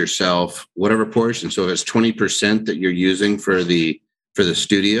reimburse yourself whatever portion. So if it's 20% that you're using for the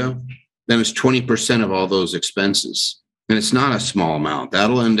studio, then it's 20% of all those expenses. And it's not a small amount.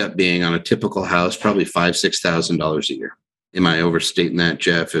 That'll end up being on a typical house, probably $5,000-$6,000 a year. Am I overstating that,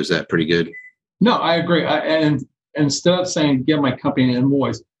 Jeff? Is that pretty good? No, I agree. And instead of saying give my company an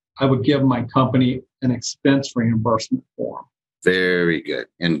invoice, I would give my company an expense reimbursement form. Very good.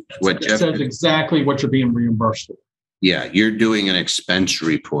 And what Jeff says exactly what you're being reimbursed for. Yeah, you're doing an expense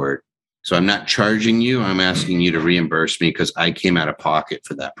report. So I'm not charging you. I'm asking you to reimburse me because I came out of pocket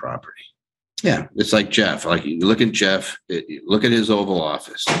for that property. Yeah, it's like Jeff. Like you look at Jeff, look at his Oval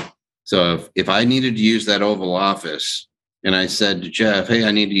Office. So if I needed to use that Oval Office and I said to Jeff, hey,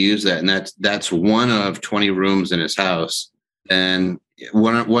 I need to use that, and that's one of 20 rooms in his house, and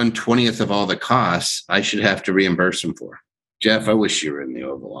 1/20th of all the costs, I should have to reimburse him for. Jeff, I wish you were in the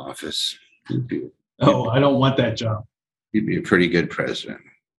Oval Office. Oh, I don't want that job. You'd be a pretty good president.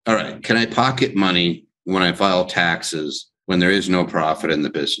 All right. Can I pocket money when I file taxes when there is no profit in the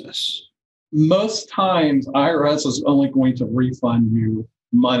business? Most times, IRS is only going to refund you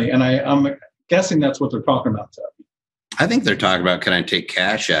money. And I'm guessing that's what they're talking about, Ted. I think they're talking about, can I take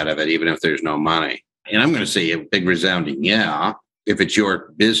cash out of it even if there's no money? And I'm going to say a big resounding yeah. If it's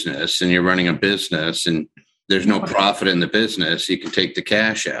your business and you're running a business and there's no profit in the business, you can take the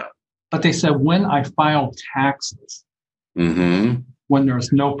cash out. But they said when I file taxes, when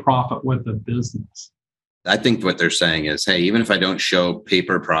there's no profit with the business. I think what they're saying is, hey, even if I don't show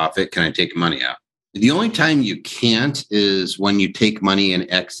paper profit, can I take money out? The only time you can't is when you take money in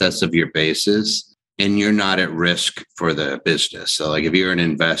excess of your basis and you're not at risk for the business. So like if you're an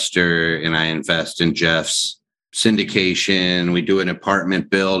investor and I invest in Jeff's syndication, we do an apartment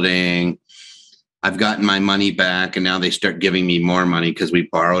building, I've gotten my money back and now they start giving me more money because we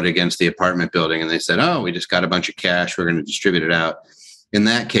borrowed against the apartment building and they said, oh, we just got a bunch of cash, we're going to distribute it out. In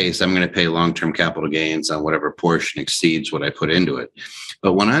that case, I'm going to pay long-term capital gains on whatever portion exceeds what I put into it.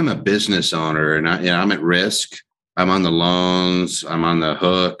 But when I'm a business owner and I'm at risk, I'm on the loans, I'm on the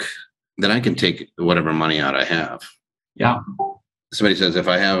hook, then I can take whatever money out I have. Yeah. Somebody says, if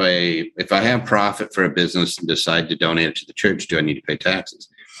I have profit for a business and decide to donate it to the church, do I need to pay taxes?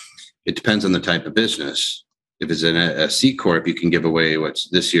 It depends on the type of business. If it's in a C Corp, you can give away what's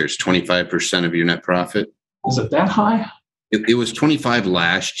this year's 25% of your net profit. Is it that high? It was 25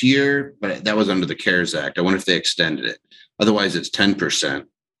 last year, but that was under the CARES Act. I wonder if they extended it. Otherwise, it's 10%.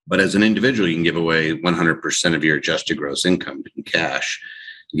 But as an individual, you can give away 100% of your adjusted gross income in cash,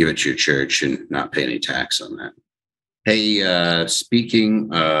 give it to your church and not pay any tax on that. Hey, speaking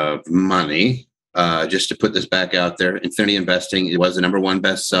of money, just to put this back out there, Infinity Investing, it was the #1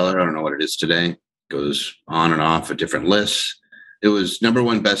 bestseller. I don't know what it is today. It goes on and off of different lists. It was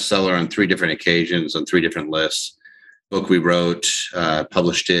 #1 bestseller on 3 different occasions on 3 different lists. Book we wrote,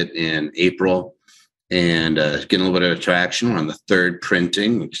 published it in April, and getting a little bit of traction. We're on the 3rd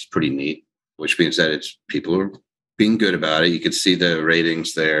printing, which is pretty neat, which means that people are being good about it. You can see the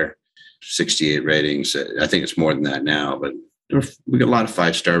ratings there, 68 ratings. I think it's more than that now, but we got a lot of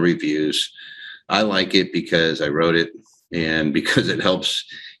 5-star reviews. I like it because I wrote it and because it helps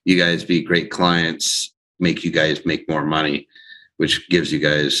you guys be great clients, make you guys make more money, which gives you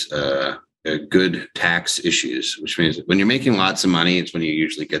guys good tax issues, which means when you're making lots of money, it's when you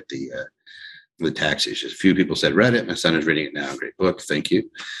usually get the tax issues. A few people said read it. My son is reading it now. Great book. Thank you.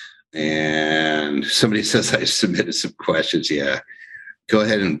 And somebody says I submitted some questions. Yeah. Go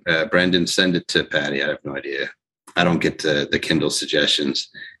ahead and Brendan, send it to Patty. I have no idea. I don't get the Kindle suggestions.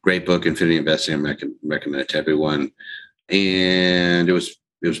 Great book, Infinity Investing. I recommend it to everyone. And it was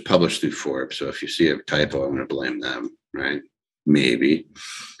published through Forbes. So if you see a typo, I'm going to blame them, right? Maybe.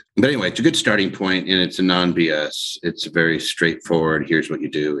 But anyway, it's a good starting point, and it's a non-BS. It's very straightforward. Here's what you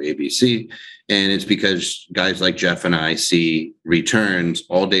do, ABC. And it's because guys like Jeff and I see returns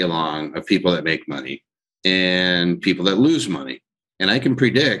all day long of people that make money and people that lose money. And I can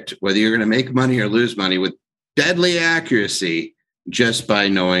predict whether you're going to make money or lose money with deadly accuracy just by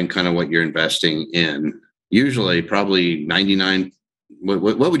knowing kind of what you're investing in. Usually, probably 99.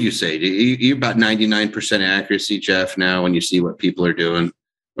 What would you say? You're about 99% accuracy, Jeff, now when you see what people are doing?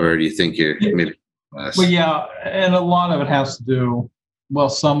 Or do you think you're maybe less? Well, yeah, and a lot of it has to do, well,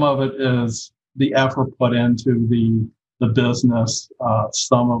 some of it is the effort put into the business.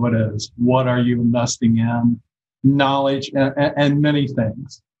 Some of it is what are you investing in, knowledge, and many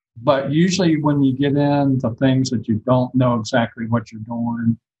things. But usually when you get into things that you don't know exactly what you're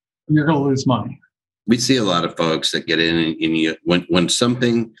doing, you're going to lose money. We see a lot of folks that get in and when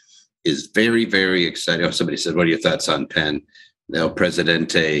something is very, very exciting. Oh, somebody said, what are your thoughts on Penn? El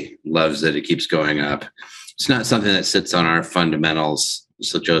Presidente loves it. It keeps going up. It's not something that sits on our fundamentals.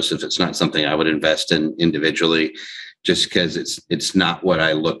 So Joseph, it's not something I would invest in individually just because it's not what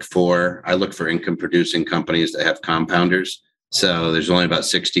I look for. I look for income producing companies that have compounders. So there's only about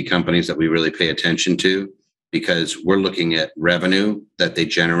 60 companies that we really pay attention to because we're looking at revenue that they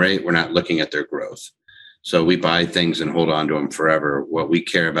generate. We're not looking at their growth. So we buy things and hold on to them forever. What we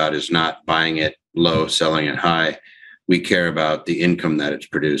care about is not buying it low, selling it high. We care about the income that it's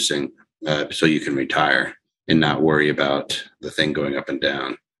producing so you can retire and not worry about the thing going up and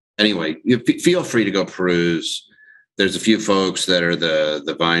down. Anyway, you feel free to go peruse. There's a few folks that are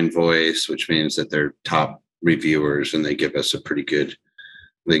the Vine voice, which means that they're top reviewers and they give us a pretty good,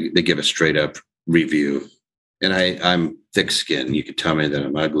 they give a straight up review. And I'm thick skinned. You could tell me that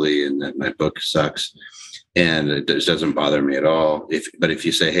I'm ugly and that my book sucks. And it doesn't bother me at all. But if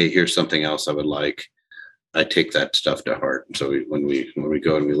you say, hey, here's something else I would like, I take that stuff to heart. And so when we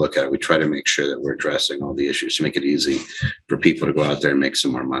go and we look at it, we try to make sure that we're addressing all the issues to make it easy for people to go out there and make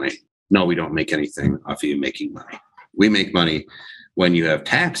some more money. No, we don't make anything off of you making money. We make money when you have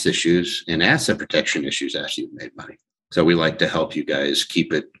tax issues and asset protection issues after you've made money. So we like to help you guys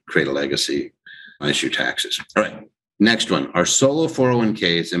keep it, create a legacy, minus your taxes. All right. Next one. Are solo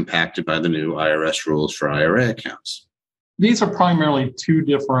 401ks impacted by the new IRS rules for IRA accounts? These are primarily two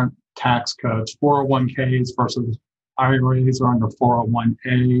different tax codes. 401ks versus IRAs are under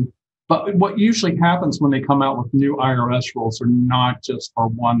 401A. But what usually happens when they come out with new IRS rules are not just for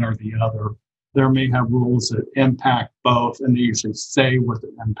one or the other. There may have rules that impact both, and they usually say what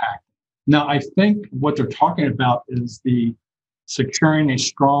the impact. Now, I think what they're talking about is the Securing a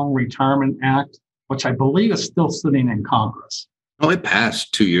Strong Retirement Act, which I believe is still sitting in Congress. Oh, it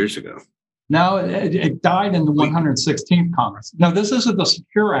passed 2 years ago. No, it died in the 116th Congress. No, this isn't the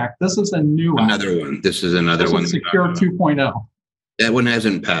Secure Act. This is a new another act. one. This is another This one. is Secure 2.0. That one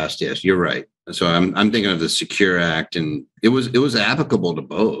hasn't passed. Yes, you're right. So I'm thinking of the Secure Act, and it was applicable to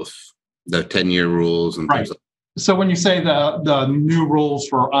both the 10-year rules and things like that. So when you say the new rules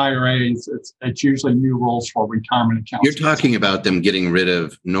for IRAs, it's usually new rules for retirement accounts. You're talking about them getting rid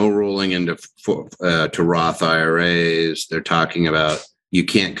of no rolling into to Roth IRAs. They're talking about you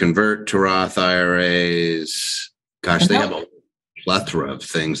can't convert to Roth IRAs. Gosh, they have a plethora of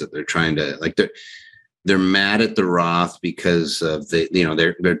things that they're trying to like. They're mad at the Roth because of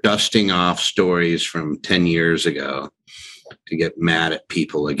they're dusting off stories from 10 years ago to get mad at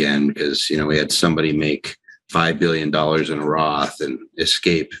people again because we had somebody make $5 billion in a Roth and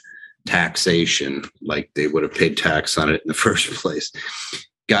escape taxation like they would have paid tax on it in the first place.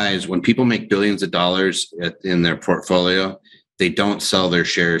 Guys, when people make billions of dollars in their portfolio, they don't sell their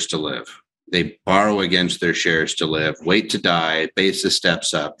shares to live. They borrow against their shares to live, wait to die, basis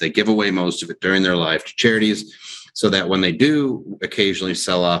steps up. They give away most of it during their life to charities so that when they do occasionally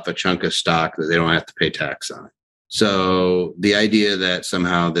sell off a chunk of stock, that they don't have to pay tax on it. So the idea that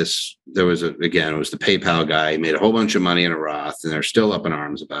somehow it was the PayPal guy, he made a whole bunch of money in a Roth and they're still up in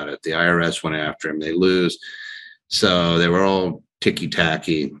arms about it. The IRS went after him, they lose. So they were all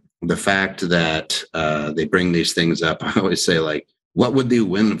ticky-tacky. The fact that they bring these things up, I always say, like, what would the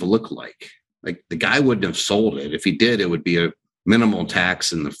win have looked like? Like the guy wouldn't have sold it. If he did, it would be a minimal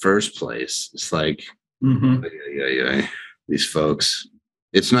tax in the first place. It's like, these folks.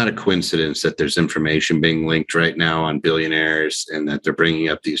 It's not a coincidence that there's information being linked right now on billionaires and that they're bringing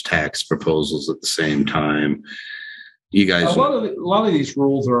up these tax proposals at the same time. You guys, a lot of these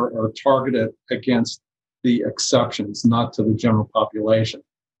rules are targeted against the exceptions, not to the general population.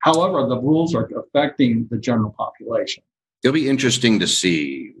 However, the rules are affecting the general population. It'll be interesting to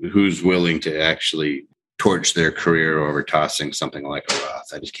see who's willing to actually torch their career over tossing something like a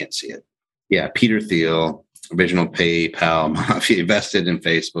Roth. I just can't see it. Yeah, Peter Thiel, original PayPal mafia, invested in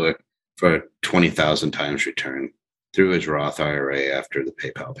Facebook for 20,000 times return through his Roth IRA after the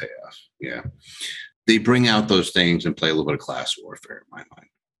PayPal payoff. Yeah. They bring out those things and play a little bit of class warfare in my mind.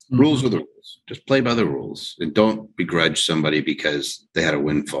 Mm-hmm. Rules are the rules. Just play by the rules and don't begrudge somebody because they had a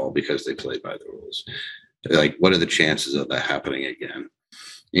windfall because they played by the rules. Like, what are the chances of that happening again?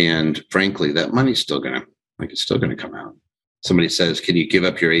 And frankly, that money's still going to come out. Somebody says, can you give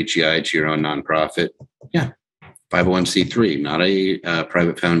up your HEI to your own nonprofit? Yeah. 501c3, not a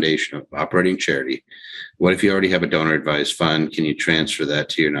private foundation, operating charity. What if you already have a donor advised fund? Can you transfer that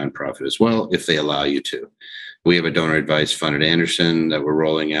to your nonprofit as well if they allow you to? We have a donor advised fund at Anderson that we're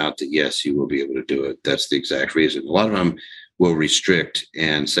rolling out that, yes, you will be able to do it. That's the exact reason. A lot of them will restrict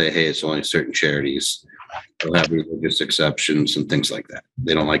and say, hey, it's only certain charities. They'll have religious exceptions and things like that.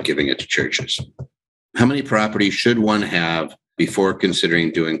 They don't like giving it to churches. How many properties should one have before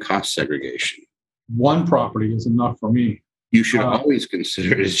considering doing cost segregation? One property is enough for me. You should always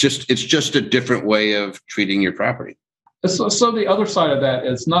consider it. It's just a different way of treating your property. So the other side of that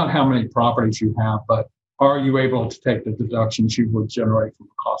is not how many properties you have, but are you able to take the deductions you would generate from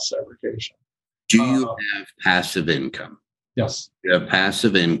cost segregation? Do you have passive income? Yes. You have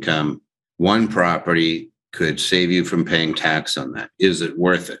passive income. One property could save you from paying tax on that. Is it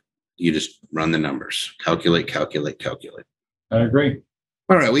worth it? You just run the numbers. Calculate. I agree.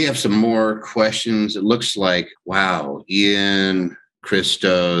 All right, we have some more questions. It looks like, wow, Ian,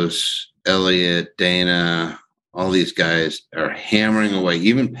 Christos, Elliot, Dana, all these guys are hammering away.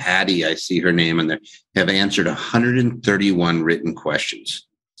 Even Patty, I see her name in there, have answered 131 written questions.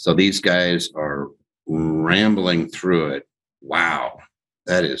 So these guys are rambling through it. Wow,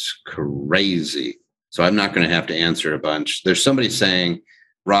 that is crazy. So I'm not going to have to answer a bunch. There's somebody saying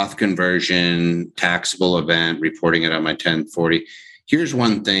Roth conversion, taxable event, reporting it on my 1040. Here's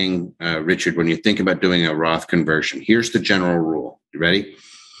one thing, Richard, when you think about doing a Roth conversion, here's the general rule. You ready?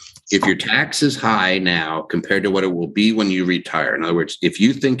 If your tax is high now compared to what it will be when you retire, in other words, if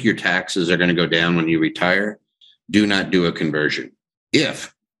you think your taxes are going to go down when you retire, do not do a conversion.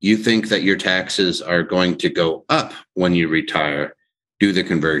 If you think that your taxes are going to go up when you retire, do the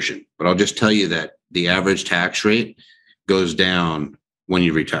conversion. But I'll just tell you that the average tax rate goes down when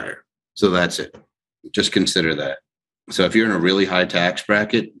you retire. So that's it. Just consider that. So if you're in a really high tax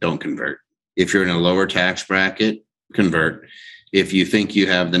bracket, don't convert. If you're in a lower tax bracket, convert. If you think you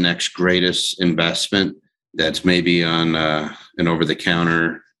have the next greatest investment that's maybe on an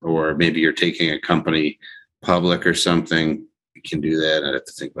over-the-counter, or maybe you're taking a company public or something, you can do that. I have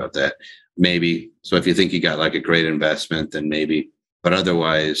to think about that. Maybe. So if you think you got like a great investment, then maybe. But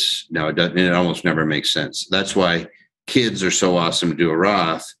otherwise, no, it almost never makes sense. That's why kids are so awesome to do a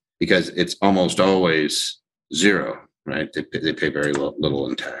Roth, because it's almost always zero, right? They pay very little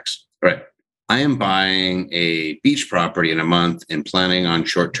in tax. All right. I am buying a beach property in a month and planning on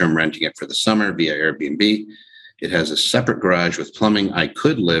short-term renting it for the summer via Airbnb. It has a separate garage with plumbing. I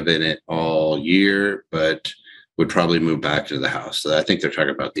could live in it all year, but would probably move back to the house. So I think they're talking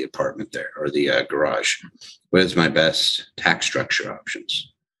about the apartment there, or the garage. What is my best tax structure options?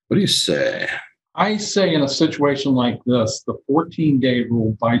 What do you say? I say in a situation like this, the 14-day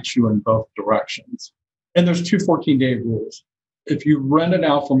rule bites you in both directions. And there's two 14-day rules. If you rent it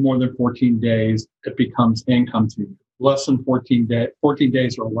out for more than 14 days, it becomes income to you. Less than 14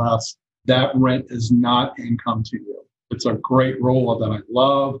 days or less, that rent is not income to you. It's a great rule that I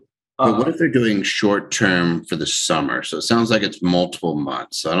love. But what if they're doing short term for the summer? So it sounds like it's multiple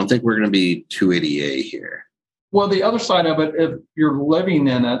months. So I don't think we're going to be 280A here. Well, the other side of it, if you're living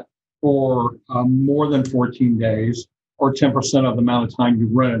in it for more than 14 days or 10% of the amount of time you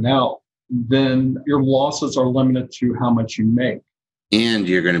rent it out, then your losses are limited to how much you make. And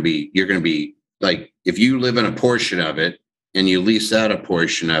you're going to be like, if you live in a portion of it and you lease out a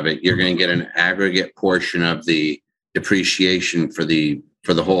portion of it, you're going to get an aggregate portion of the depreciation for the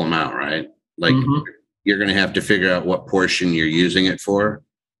whole amount, right? Like you're going to have to figure out what portion you're using it for,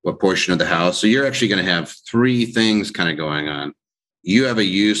 what portion of the house. So you're actually going to have three things kind of going on. You have a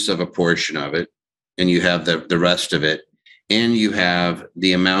use of a portion of it, and you have the rest of it, and you have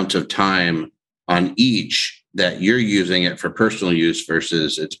the amount of time on each that you're using it for personal use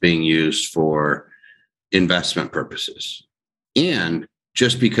versus it's being used for investment purposes. And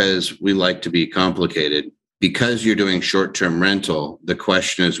just because we like to be complicated, because you're doing short-term rental, the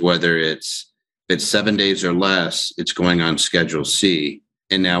question is whether it's 7 days or less, it's going on Schedule C.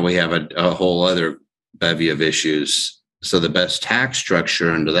 And now we have a whole other bevy of issues. So the best tax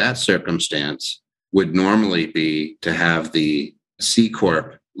structure under that circumstance would normally be to have the C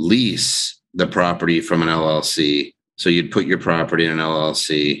Corp lease the property from an LLC. So you'd put your property in an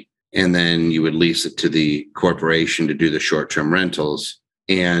LLC, and then you would lease it to the corporation to do the short-term rentals.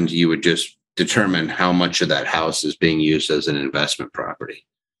 And you would just determine how much of that house is being used as an investment property.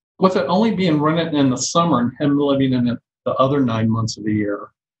 With it only being rented in the summer and him living in it the other 9 months of the year,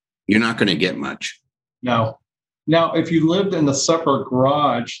 you're not going to get much. No. Now, if you lived in the separate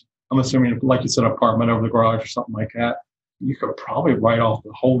garage, I'm assuming, like you said, apartment over the garage or something like that, you could probably write off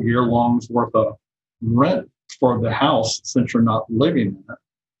the whole year long's worth of rent for the house since you're not living in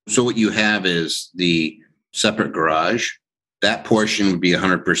it. So what you have is the separate garage. That portion would be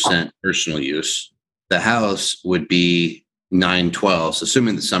 100% personal use. The house would be 9/12,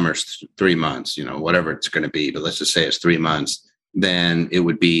 assuming the summer's 3 months, whatever it's going to be, but let's just say it's 3 months, then it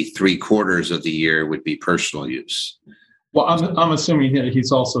would be 3/4 of the year would be personal use. Well, I'm assuming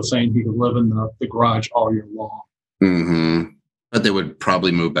he's also saying he could live in the garage all year long. Mm-hmm. But they would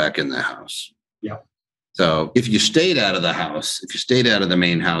probably move back in the house. Yeah. So if you stayed out of the house, if you stayed out of the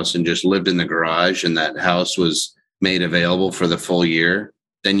main house and just lived in the garage, and that house was made available for the full year,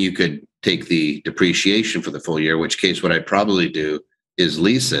 then you could take the depreciation for the full year, which case what I'd probably do is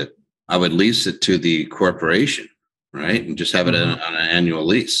lease it. I would lease it to the corporation, right? And just have it on an annual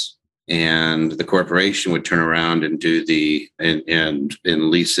lease. And the corporation would turn around and do and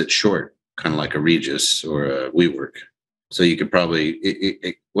lease it short, kind of like a Regus or a WeWork. So you could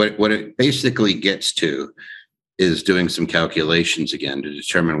probably, what it basically gets to is doing some calculations again to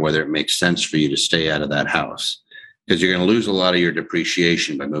determine whether it makes sense for you to stay out of that house. Because you're going to lose a lot of your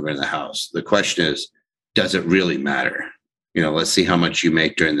depreciation by moving in the house. The question is, does it really matter? Let's see how much you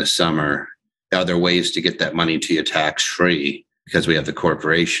make during the summer. Are there ways to get that money to you tax-free? Because we have the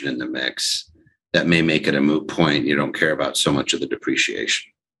corporation in the mix, that may make it a moot point. You don't care about so much of the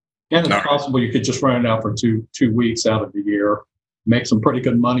depreciation. And it's possible you could just rent it out for two weeks out of the year, make some pretty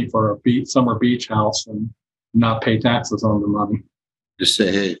good money for a summer beach house and not pay taxes on the money. Just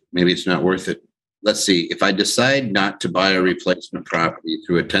say, hey, maybe it's not worth it. Let's see. If I decide not to buy a replacement property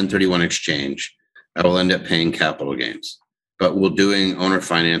through a 1031 exchange, I will end up paying capital gains. But will doing owner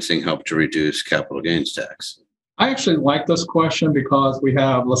financing help to reduce capital gains tax? I actually like this question because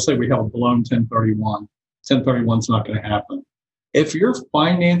let's say we have a blown 1031. 1031 is not going to happen. If you're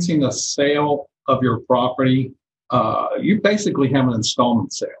financing the sale of your property, you basically have an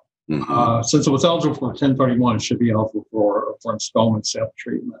installment sale. Mm-hmm. Since it was eligible for 1031, it should be eligible for installment sale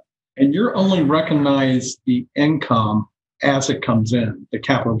treatment. And you're only recognize the income as it comes in, the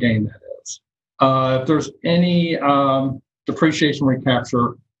capital gain that is. If there's any depreciation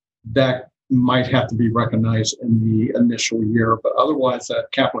recapture, that might have to be recognized in the initial year, but otherwise that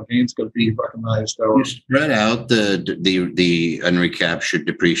capital gain is going to be recognized. You spread out the unrecaptured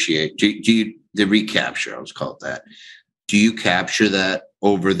depreciate. The recapture, let's call it that. Do you capture that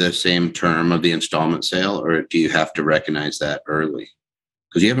over the same term of the installment sale, or do you have to recognize that early?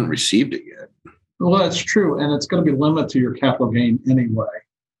 Because you haven't received it yet. Well, that's true. And it's going to be limited to your capital gain anyway.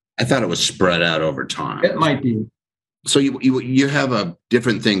 I thought it was spread out over time. It might be. So you have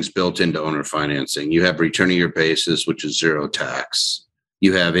different things built into owner financing. You have return of year basis, which is zero tax.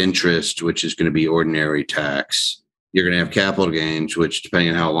 You have interest, which is going to be ordinary tax. You're going to have capital gains, which depending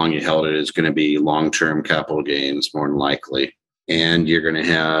on how long you held it, is going to be long-term capital gains, more than likely. And you're going to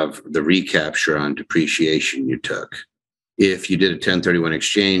have the recapture on depreciation you took. If you did a 1031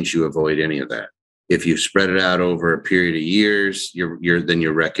 exchange, you avoid any of that. If you spread it out over a period of years, you're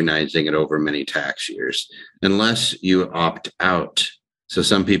recognizing it over many tax years, unless you opt out. So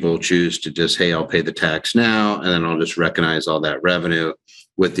some people choose to just, hey, I'll pay the tax now, and then I'll just recognize all that revenue,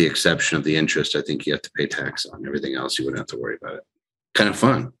 with the exception of the interest. I think you have to pay tax on. Everything else, you wouldn't have to worry about it. Kind of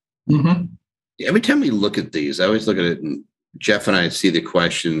fun. Mm-hmm. Every time we look at these, I always look at it, and Jeff and I see the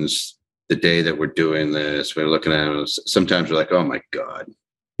questions the day that we're doing this. We're looking at them. Sometimes we're like, oh my God.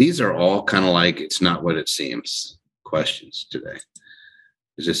 These are all kind of like, it's not what it seems questions today.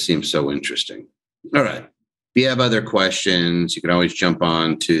 It just seems so interesting. All right. If you have other questions, you can always jump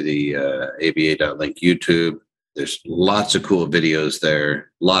on to the aba.link YouTube. There's lots of cool videos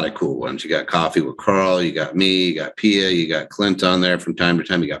there. A lot of cool ones. You got Coffee with Carl. You got me. You got Pia. You got Clint on there from time to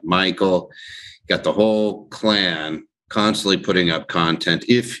time. You got Michael. You got the whole clan constantly putting up content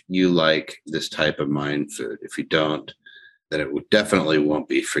if you like this type of mind food. If you don't, then it definitely won't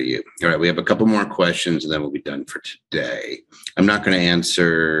be for you. All right, we have a couple more questions, and then we'll be done for today. I'm not going to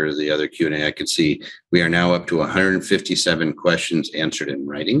answer the other Q&A. I can see we are now up to 157 questions answered in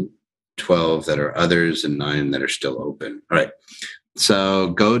writing, 12 that are others, and 9 that are still open. All right,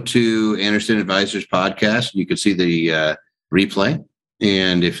 so go to Anderson Advisors Podcast. You can see the replay,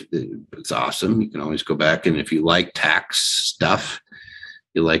 and if it's awesome, you can always go back. And if you like tax stuff,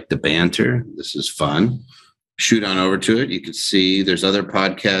 you like the banter, this is fun. Shoot on over to it. You can see there's other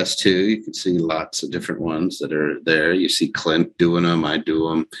podcasts too. You can see lots of different ones that are there. You see Clint doing them. I do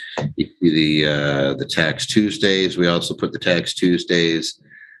them. You see the Tax Tuesdays. We also put the Tax Tuesdays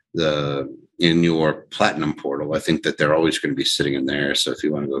in your Platinum portal. I think that they're always going to be sitting in there. So if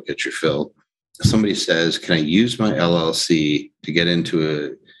you want to go get your fill. Somebody says, can I use my LLC to get into a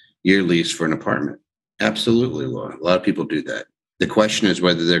year lease for an apartment? Absolutely, Laura. A lot of people do that. The question is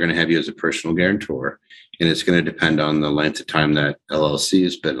whether they're going to have you as a personal guarantor, and it's going to depend on the length of time that LLC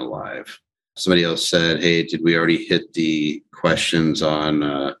has been alive. Somebody else said, hey, did we already hit the questions on,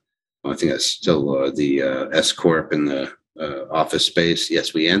 I think that's still the S-Corp in the office space?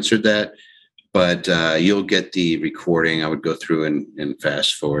 Yes, we answered that, but you'll get the recording. I would go through and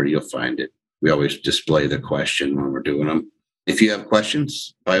fast forward. You'll find it. We always display the question when we're doing them. If you have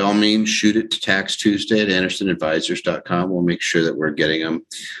questions, by all means, shoot it to Tax Tuesday at AndersonAdvisors.com. We'll make sure that we're getting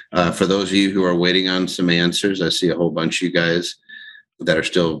them. For those of you who are waiting on some answers, I see a whole bunch of you guys that are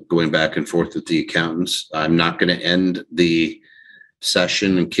still going back and forth with the accountants. I'm not going to end the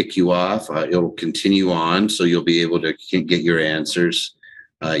session and kick you off. It'll continue on, so you'll be able to get your answers,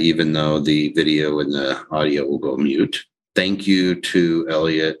 even though the video and the audio will go mute. Thank you to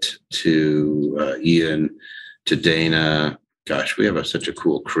Elliot, to Ian, to Dana. Gosh, we have such a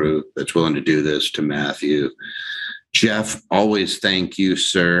cool crew that's willing to do this, to Matthew. Jeff, always thank you,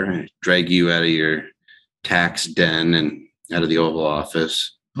 sir. Drag you out of your tax den and out of the Oval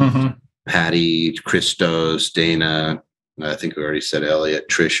Office. Mm-hmm. Patty, Christos, Dana, I think we already said Elliot,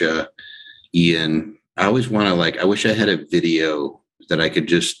 Trisha, Ian. I always want to I wish I had a video that I could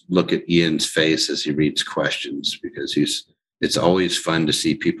just look at Ian's face as he reads questions, because it's always fun to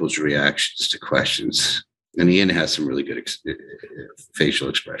see people's reactions to questions. And Ian has some really good facial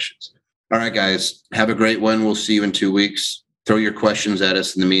expressions. All right, guys, have a great one. We'll see you in 2 weeks. Throw your questions at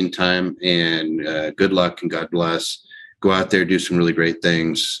us in the meantime, and good luck and God bless. go out there, do some really great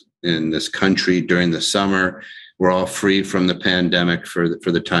things in this country during the summer. We're all free from the pandemic for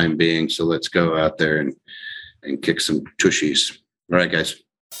the time being. So let's go out there and kick some tushies. All right, guys.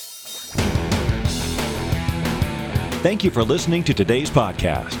 Thank you for listening to today's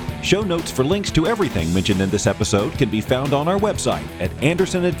podcast. Show notes for links to everything mentioned in this episode can be found on our website at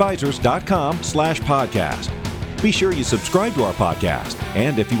andersonadvisors.com/podcast. Be sure you subscribe to our podcast,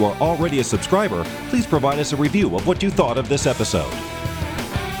 and if you are already a subscriber, please provide us a review of what you thought of this episode.